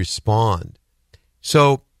do we respond?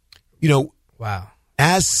 So, wow.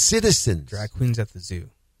 As citizens, drag queens at the zoo.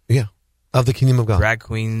 Yeah. Of the kingdom of God. Drag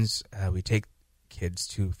queens, we take kids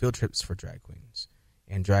to field trips for drag queens.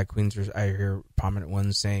 And drag queens, I hear prominent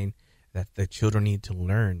ones saying that the children need to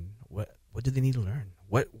learn. What do they need to learn?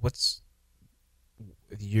 What's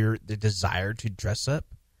the desire to dress up?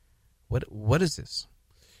 What is this?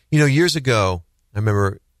 Years ago, I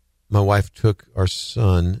remember my wife took our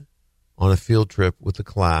son on a field trip with the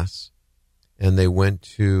class, and they went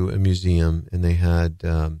to a museum, and they had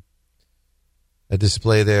a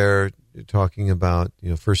display there talking about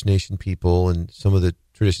First Nation people and some of the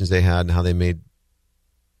traditions they had and how they made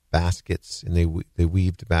baskets, and they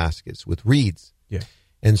weaved baskets with reeds. Yeah.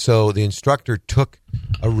 And so the instructor took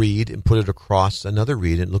a reed and put it across another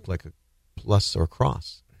reed, and it looked like a plus or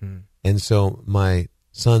cross. Mm-hmm. And so my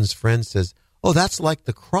son's friend says, "Oh, that's like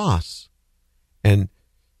the cross." And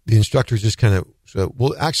the instructor just kind of said,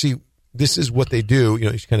 "Well, actually, this is what they do."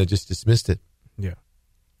 He kind of just dismissed it. Yeah.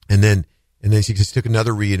 And then she just took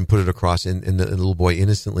another reed and put it across, and the little boy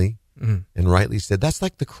innocently and rightly said, "That's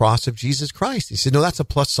like the cross of Jesus Christ." He said, "No, that's a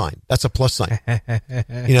plus sign. That's a plus sign."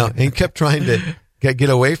 And kept trying to get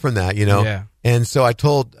away from that, Yeah. And so I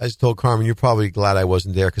told Carmen, "You're probably glad I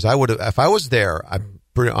wasn't there, because I would have, if I was there, I'm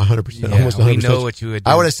pretty 100%, almost 100%. We know what you would do.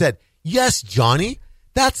 I would have said, "Yes, Johnny,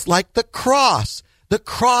 that's like the cross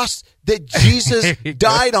that Jesus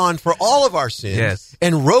died on for all of our sins, yes,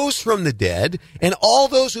 and rose from the dead, and all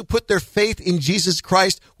those who put their faith in Jesus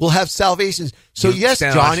Christ will have salvation." So yes,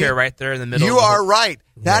 Johnny, right there in the middle. You are right.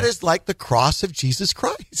 That is like the cross of Jesus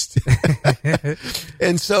Christ.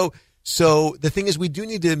 And so the thing is, we do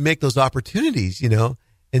need to make those opportunities,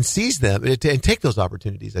 and seize them, and take those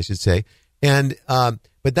opportunities, I should say. And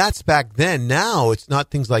but that's back then. Now it's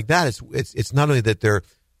not things like that. It's not only that they're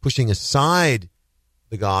pushing aside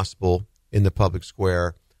the gospel in the public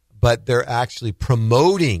square, but they're actually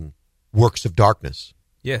promoting works of darkness.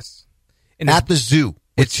 Yes. And at the zoo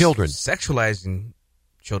with children. Sexualizing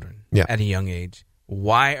children at a young age.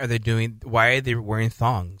 Why are they wearing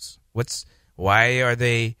thongs? Why are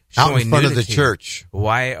they showing out in front nudity? of the church?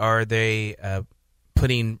 Why are they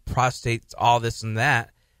putting prostates, all this and that,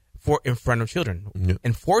 in front of children,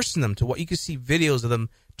 and forcing them to what? You can see videos of them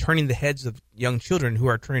turning the heads of young children who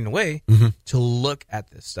are turning away to look at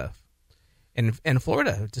this stuff. And in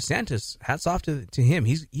Florida, DeSantis, hats off to him.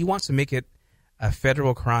 He wants to make it a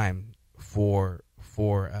federal crime for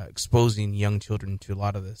exposing young children to a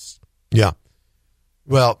lot of this. Yeah.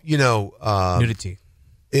 Well, nudity.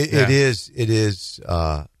 It is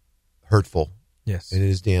hurtful. Yes. It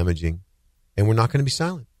is damaging, and we're not going to be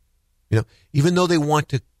silent. Even though they want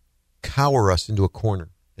to cower us into a corner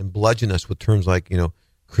and bludgeon us with terms like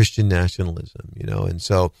Christian nationalism, and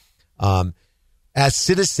so as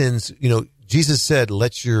citizens, Jesus said,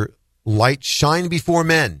 "Let your light shine before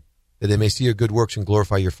men, that they may see your good works and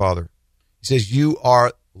glorify your Father." He says, "You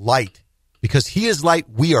are light, because He is light.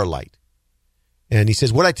 We are light." And He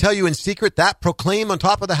says, "What I tell you in secret, that proclaim on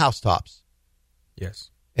top of the housetops." Yes.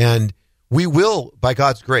 And we will, by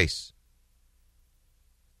God's grace,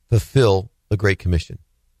 fulfill the Great Commission.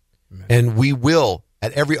 Amen. And we will,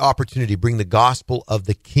 at every opportunity, bring the gospel of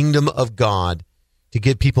the kingdom of God to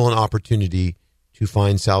give people an opportunity to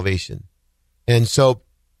find salvation. And so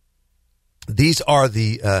these are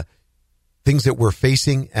the things that we're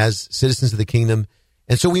facing as citizens of the kingdom.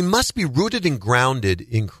 And so we must be rooted and grounded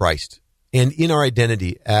in Christ and in our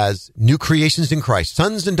identity as new creations in Christ,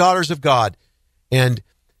 sons and daughters of God, and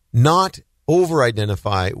not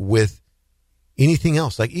over-identify with anything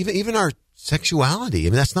else. Like even our sexuality.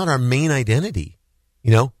 That's not our main identity.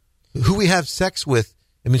 Who we have sex with.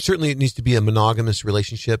 Certainly it needs to be a monogamous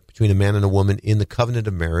relationship between a man and a woman in the covenant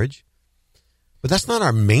of marriage. But that's not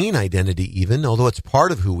our main identity even, although it's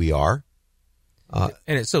part of who we are. And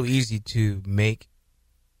it's so easy to make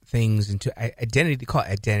things into identity. They call it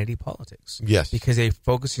identity politics. Yes. Because they're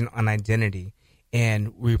focusing on identity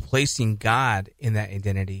and replacing God in that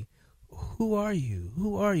identity. Who are you?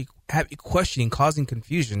 Who are you? Questioning, causing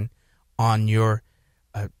confusion on your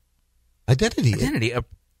identity.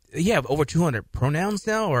 You have over 200 pronouns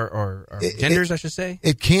now, or genders, I should say.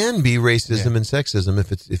 It can be racism and sexism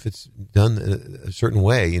if it's done a certain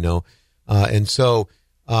way, and so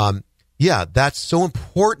that's so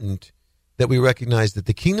important that we recognize that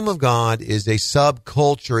the kingdom of God is a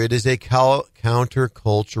subculture. It is a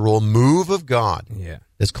countercultural move of God. Yeah,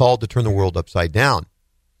 that's called to turn the world upside down.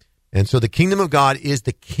 And so the kingdom of God is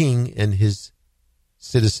the king and his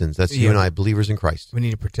citizens. That's you and I, believers in Christ. We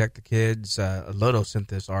need to protect the kids. Lodo sent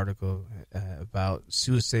this article about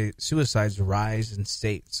suicide's rise in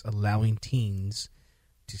states allowing teens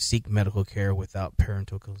to seek medical care without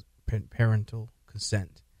parental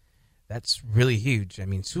consent. That's really huge.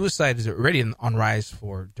 Suicide is already on rise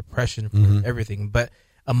for depression, for everything. But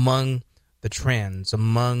among the trans,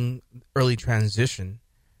 among early transition,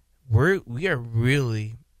 we are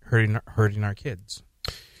really hurting our kids.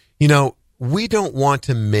 We don't want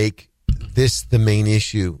to make this the main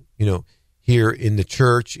issue. here in the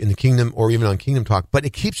church, in the kingdom, or even on Kingdom Talk, but it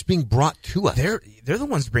keeps being brought to us. They're the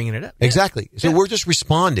ones bringing it up. Exactly. So we're just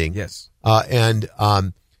responding. Yes.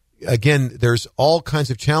 Again, there's all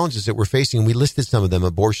kinds of challenges that we're facing, and we listed some of them: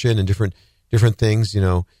 abortion and different things.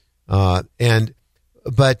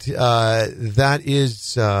 But that is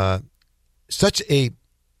such a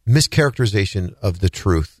mischaracterization of the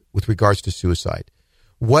truth with regards to suicide.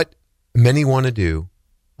 What many want to do,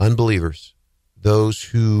 unbelievers, those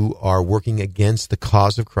who are working against the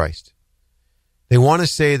cause of Christ, they want to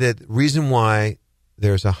say that the reason why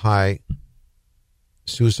there's a high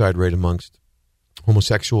suicide rate amongst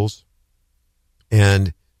homosexuals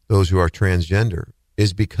and those who are transgender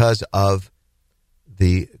is because of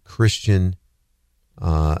the Christian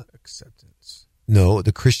acceptance. No,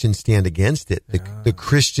 the Christians stand against it. The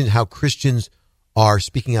Christian, how Christians are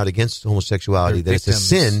speaking out against homosexuality, that it's a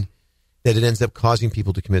sin, that it ends up causing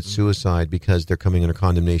people to commit suicide because they're coming under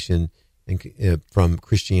condemnation from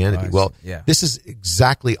Christianity. This is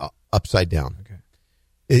exactly upside down.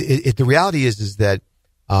 Okay. The reality is that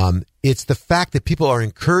it's the fact that people are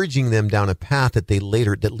encouraging them down a path that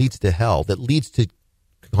leads to hell, that leads to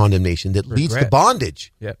condemnation, that leads to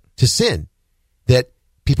bondage, to sin, that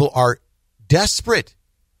people are desperate.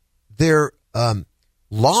 They're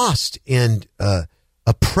lost and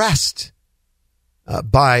oppressed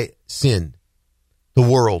by sin, the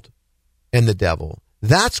world, and the devil.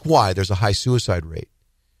 That's why there's a high suicide rate.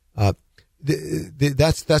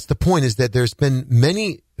 That's the point, is that there's been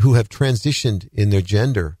many who have transitioned in their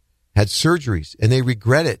gender, had surgeries, and they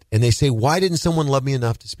regret it. And they say, why didn't someone love me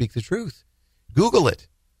enough to speak the truth? Google it.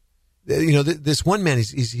 This one man,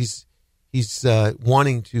 he's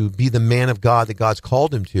wanting to be the man of God that God's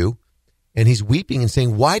called him to. And he's weeping and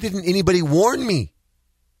saying, why didn't anybody warn me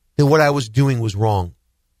that what I was doing was wrong,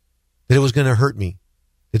 that it was going to hurt me,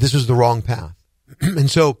 that this was the wrong path? And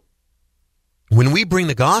so when we bring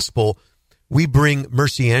the gospel, we bring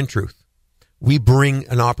mercy and truth. We bring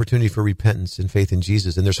an opportunity for repentance and faith in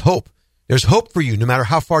Jesus. And there's hope. There's hope for you, no matter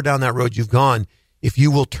how far down that road you've gone, if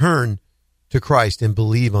you will turn to Christ and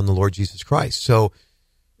believe on the Lord Jesus Christ. So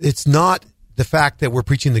it's not the fact that we're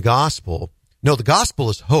preaching the gospel. No, the gospel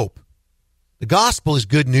is hope. The gospel is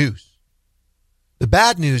good news. The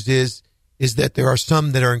bad news is that there are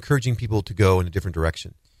some that are encouraging people to go in a different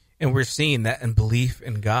direction. And we're seeing that in belief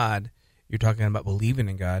in God. You're talking about believing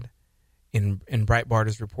in God. In Breitbart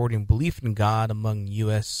is reporting belief in God among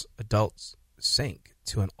U.S. adults sank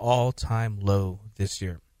to an all-time low this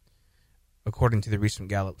year, according to the recent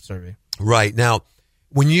Gallup survey. Right. Now,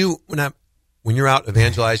 when you're out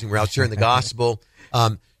evangelizing, we're out sharing the gospel,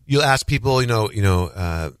 you'll ask people,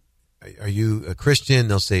 are you a Christian?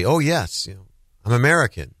 They'll say, oh, yes, I'm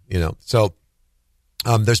American, So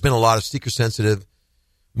there's been a lot of seeker-sensitive,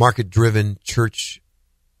 market-driven church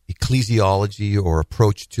ecclesiology or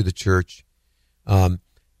approach to the church. And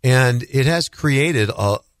it has created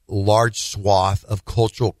a large swath of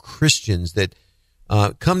cultural Christians that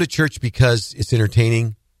come to church because it's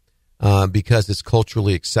entertaining, because it's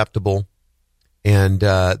culturally acceptable, and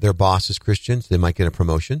their boss is Christian, so they might get a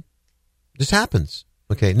promotion. This happens.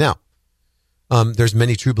 Okay, now, there's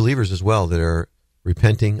many true believers as well that are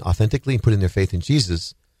repenting authentically and putting their faith in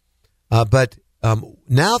Jesus. But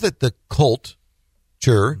now that the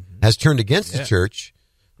culture has turned against the church,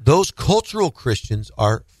 those cultural Christians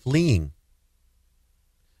are fleeing.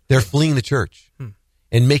 They're fleeing the church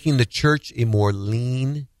and making the church a more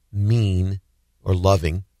lean, mean, or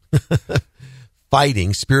loving,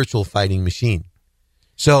 spiritual fighting machine.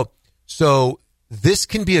 So this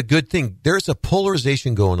can be a good thing. There's a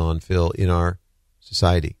polarization going on, Phil, in our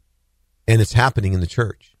society, and it's happening in the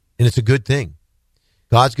church, and it's a good thing.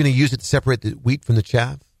 God's going to use it to separate the wheat from the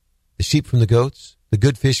chaff, the sheep from the goats, the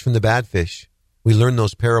good fish from the bad fish. We learn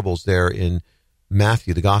those parables there in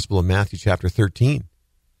Matthew, the Gospel of Matthew, chapter 13.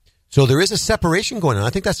 So there is a separation going on. I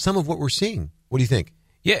think that's some of what we're seeing. What do you think?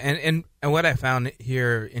 Yeah, and what I found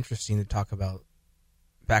here interesting to talk about,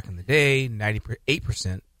 back in the day,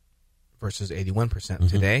 98% versus 81%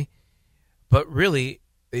 today. But really,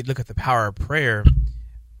 they look at the power of prayer.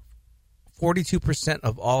 42%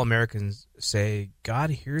 of all Americans say God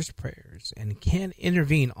hears prayers and can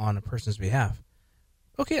intervene on a person's behalf.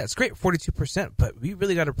 Okay, that's great, 42%, but we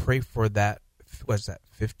really got to pray for that, what's that,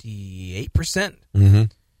 58%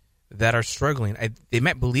 that are struggling. They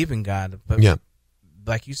might believe in God, but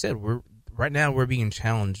like you said, right now we're being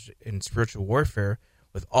challenged in spiritual warfare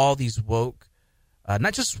with all these woke,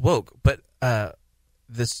 not just woke, but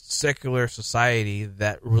this secular society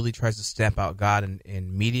that really tries to stamp out God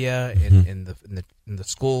in media, in the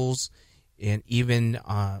schools, and even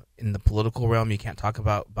in the political realm. You can't talk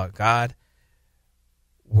about God.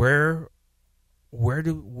 Where where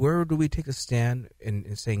do we take a stand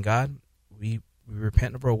in saying, God, we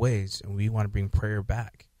repent of our ways and we want to bring prayer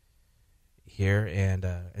back here and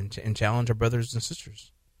challenge our brothers and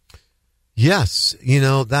sisters? Yes,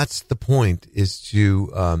 that's the point, is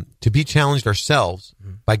to be challenged ourselves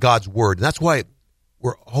by God's word. And that's why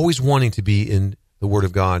we're always wanting to be in the Word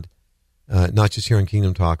of God, not just here on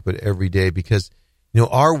Kingdom Talk, but every day, because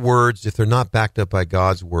our words, if they're not backed up by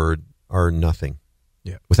God's word, are nothing.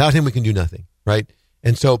 Yeah. Without Him, we can do nothing, right?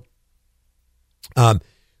 And so,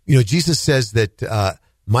 Jesus says that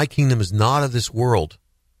my kingdom is not of this world.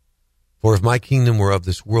 For if my kingdom were of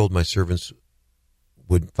this world, my servants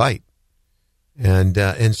would fight.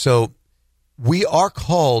 And so we are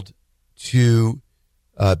called to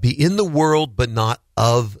be in the world, but not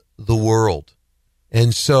of the world.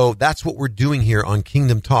 And so that's what we're doing here on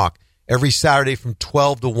Kingdom Talk. Every Saturday from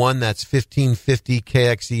 12 to 1, that's 1550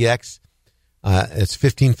 KXEX. It's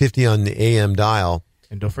 1550 on the AM dial.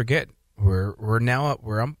 And don't forget, we're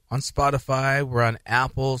on Spotify, we're on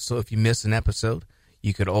Apple, so if you miss an episode,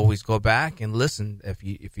 you could always go back and listen if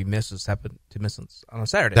you miss us, happen to miss us on a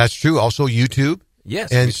Saturday. That's true. Also YouTube.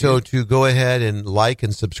 Yes. And so to go ahead and like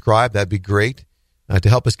and subscribe, that'd be great to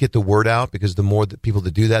help us get the word out, because the more that people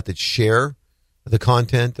that do that share the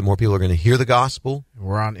content, the more people are going to hear the gospel.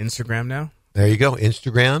 We're on Instagram now. There you go.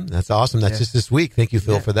 Instagram. That's awesome. That's just this week. Thank you,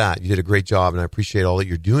 Phil, for that. You did a great job, and I appreciate all that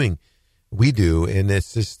you're doing. We do. And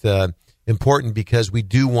it's just important, because we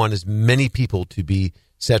do want as many people to be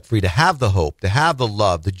set free, to have the hope, to have the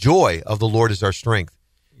love, the joy of the Lord is our strength.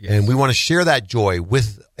 Yes. And we want to share that joy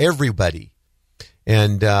with everybody.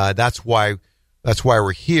 And that's why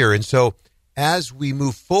we're here. And so as we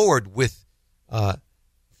move forward with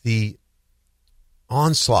the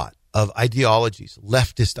onslaught of ideologies,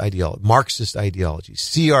 leftist ideology, Marxist ideology,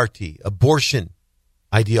 CRT, abortion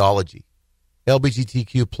ideology,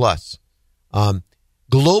 LGBTQ+,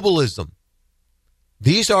 globalism,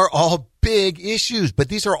 these are all big issues, but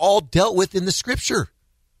these are all dealt with in the Scripture.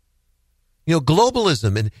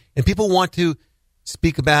 Globalism, and people want to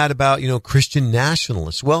speak bad about, Christian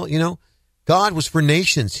nationalists. Well, God was for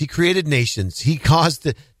nations. He created nations. He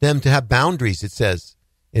caused them to have boundaries, it says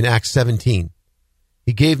in Acts 17.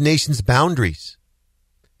 He gave nations boundaries,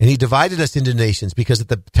 and He divided us into nations, because at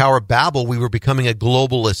the Tower of Babel, we were becoming a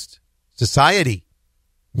globalist society.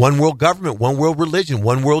 One world government, one world religion,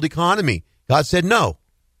 one world economy. God said, no,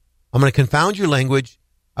 I'm going to confound your language.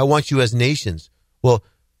 I want you as nations. Well,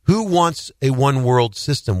 who wants a one world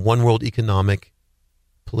system, one world economic,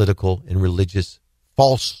 political, and religious,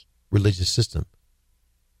 false religious system?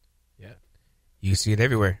 Yeah. You see it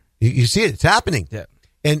everywhere. You see it. It's happening. Yeah.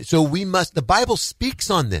 And so the Bible speaks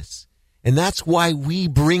on this. And that's why we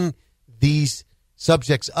bring these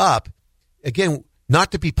subjects up. Again,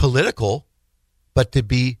 not to be political, but to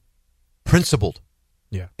be principled.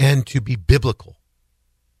 Yeah. And to be biblical.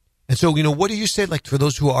 And so, what do you say, like, for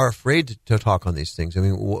those who are afraid to talk on these things? I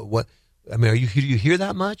mean, do you hear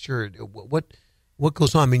that much, or what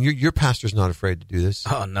goes on? I mean, your pastor's not afraid to do this.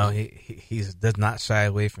 Oh no, he does not shy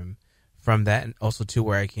away from that, and also too,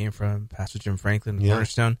 where I came from, Pastor Jim Franklin,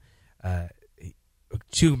 Cornerstone,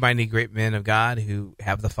 two mighty great men of God who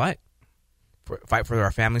have the fight for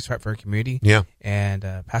our families, fight for our community. Yeah, and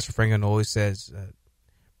Pastor Franklin always says,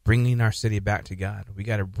 bringing our city back to God. We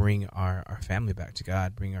got to bring our family back to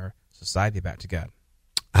God, bring our society back to God.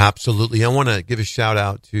 Absolutely. I want to give a shout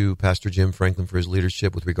out to Pastor Jim Franklin for his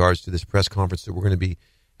leadership with regards to this press conference that we're going to be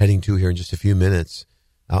heading to here in just a few minutes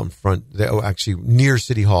out in front, actually near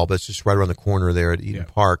City Hall, but it's just right around the corner there at Eden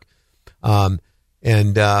Park.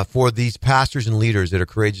 And for these pastors and leaders that are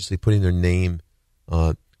courageously putting their name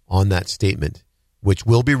on that statement, which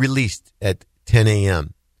will be released at 10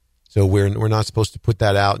 a.m., so we're not supposed to put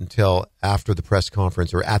that out until after the press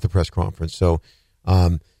conference or at the press conference. So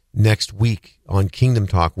next week on Kingdom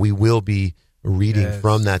Talk, we will be reading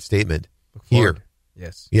from that statement here.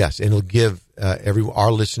 Yes, and it'll give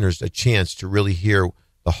our listeners a chance to really hear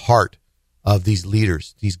the heart of these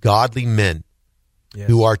leaders, these godly men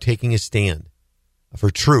who are taking a stand for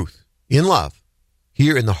truth in love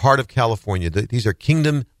here in the heart of California. These are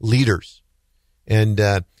kingdom leaders, and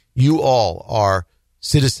you all are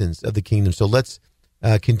citizens of the kingdom. So let's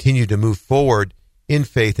continue to move forward in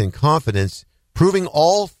faith and confidence, proving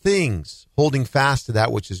all things, holding fast to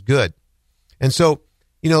that which is good. And so,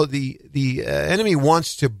 the enemy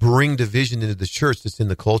wants to bring division into the church that's in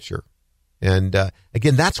the culture. And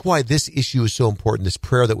again, that's why this issue is so important, this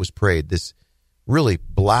prayer that was prayed, this really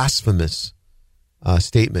blasphemous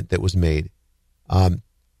statement that was made. And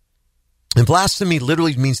blasphemy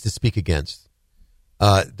literally means to speak against.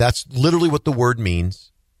 That's literally what the word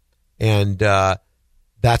means. And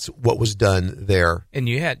that's what was done there. And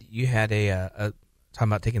you had a talking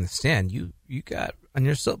about taking the stand. You got on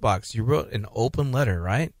your soapbox. You wrote an open letter,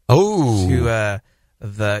 right? Oh, to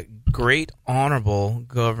the great honorable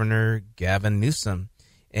Governor Gavin Newsom.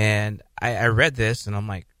 And I read this, and I'm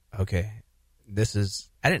like, okay, this is.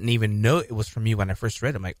 I didn't even know it was from you when I first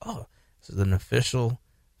read it. I'm like, oh, this is an official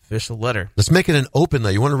letter. Let's make it an open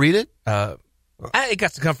letter. You want to read it? It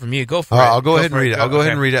got to come from you. Go for it. I'll go ahead and read it. I'll go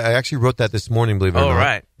ahead and read it. I actually wrote that this morning, believe it or not,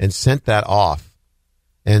 right. and sent that off.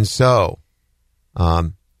 And so,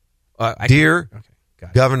 dear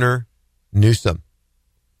Governor Newsom,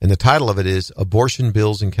 and the title of it is Abortion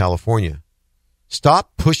Bills in California.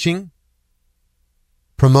 Stop pushing,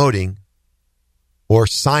 promoting, or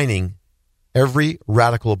signing every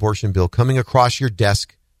radical abortion bill coming across your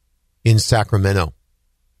desk in Sacramento.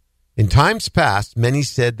 In times past, many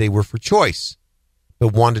said they were for choice,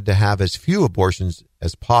 but wanted to have as few abortions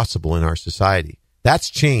as possible in our society. That's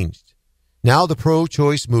changed. Now the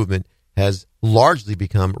pro-choice movement has largely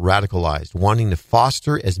become radicalized, wanting to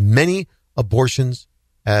foster as many abortions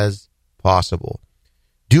as possible.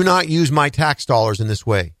 Do not use my tax dollars in this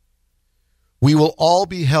way. We will all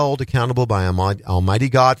be held accountable by Almighty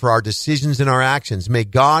God for our decisions and our actions. May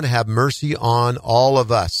God have mercy on all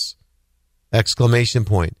of us! Exclamation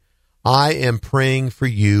point. I am praying for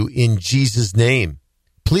you in Jesus' name.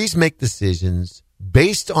 Please make decisions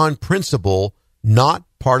based on principle, not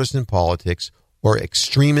partisan politics or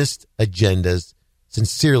extremist agendas.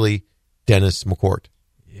 Sincerely, Dennis McCourt.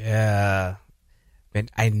 Yeah. Man,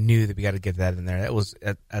 I knew that we got to get that in there.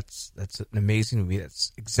 That's an amazing movie.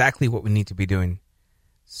 That's exactly what we need to be doing.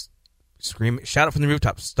 Scream, shout it from the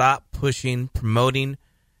rooftop. Stop pushing, promoting.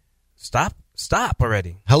 Stop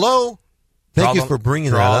already. Hello. Thank you for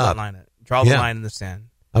bringing that up. Draw the line in the sand.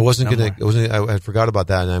 I forgot about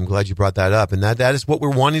that, and I'm glad you brought that up. And that is what we're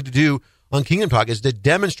wanting to do on Kingdom Talk, is to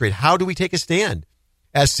demonstrate how do we take a stand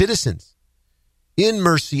as citizens in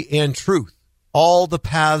mercy and truth. All the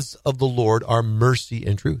paths of the Lord are mercy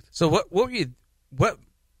and truth. So what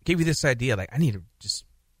gave you this idea? Like, I'm going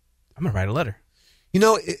to write a letter.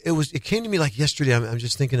 It came to me like yesterday. I'm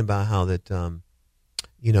just thinking about how that,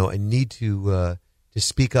 I need to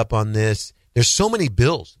speak up on this. There's so many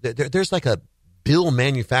bills. There's like a bill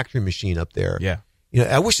manufacturing machine up there. Yeah.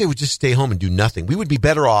 I wish they would just stay home and do nothing. We would be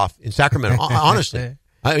better off in Sacramento, honestly.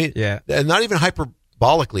 I mean, yeah. Not even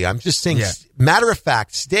hyperbolically. I'm just saying, matter of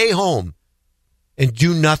fact, stay home and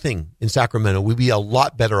do nothing in Sacramento. We'd be a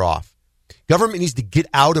lot better off. Government needs to get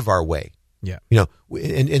out of our way. Yeah.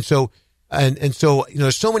 So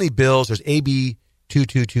there's so many bills. There's AB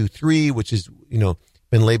 2223, which is,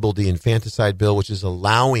 been labeled the infanticide bill, which is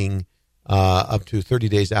allowing up to 30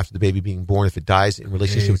 days after the baby being born, if it dies in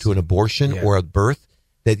relationship to an abortion or a birth,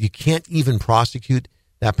 that you can't even prosecute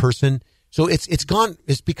that person. So it's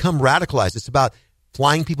become radicalized. It's about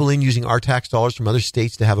flying people in using our tax dollars from other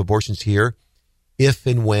states to have abortions here, if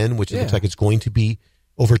and when, which it looks like it's going to be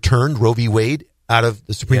overturned, Roe v. Wade, out of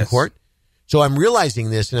the Supreme Court. So I'm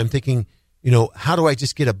realizing this, and I'm thinking, how do I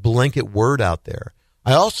just get a blanket word out there?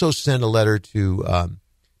 I also sent a letter to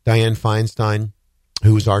Dianne Feinstein,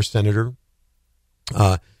 who is our senator,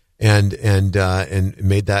 and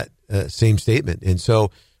made that same statement. And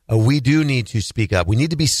so we do need to speak up. We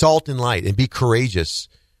need to be salt and light and be courageous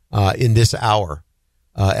in this hour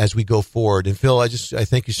as we go forward. And Phil, I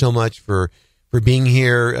thank you so much for being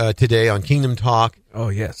here today on Kingdom Talk. Oh,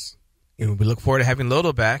 yes. And we look forward to having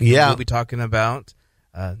Lodo back. Yeah. We'll be talking about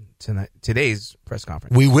today's press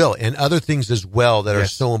conference. We will, and other things as well that are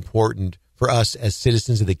so important for us as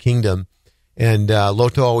citizens of the kingdom. And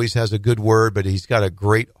Loto always has a good word, but he's got a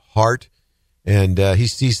great heart, and he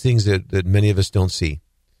sees things that many of us don't see.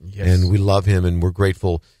 Yes. And we love him, and we're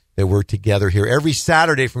grateful that we're together here every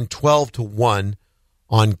Saturday from 12 to 1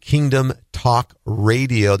 on Kingdom Talk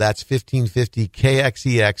Radio. That's 1550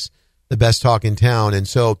 KXEX, the best talk in town. And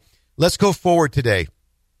so let's go forward today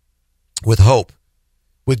with hope,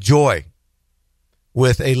 with joy,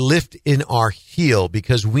 with a lift in our heel,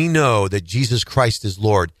 because we know that Jesus Christ is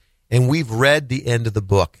Lord, and we've read the end of the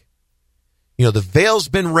book. The veil's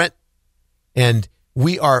been rent, and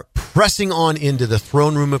we are pressing on into the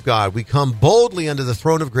throne room of God. We come boldly under the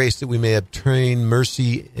throne of grace that we may obtain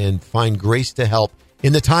mercy and find grace to help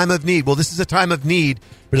in the time of need. Well, this is a time of need,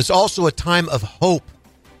 but it's also a time of hope.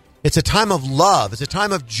 It's a time of love. It's a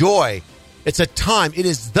time of joy. It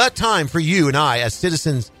is the time for you and I, as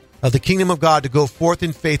citizens of the kingdom of God, to go forth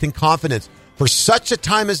in faith and confidence. For such a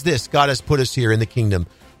time as this, God has put us here in the kingdom.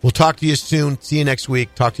 We'll talk to you soon. See you next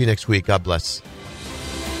week. Talk to you next week. God bless.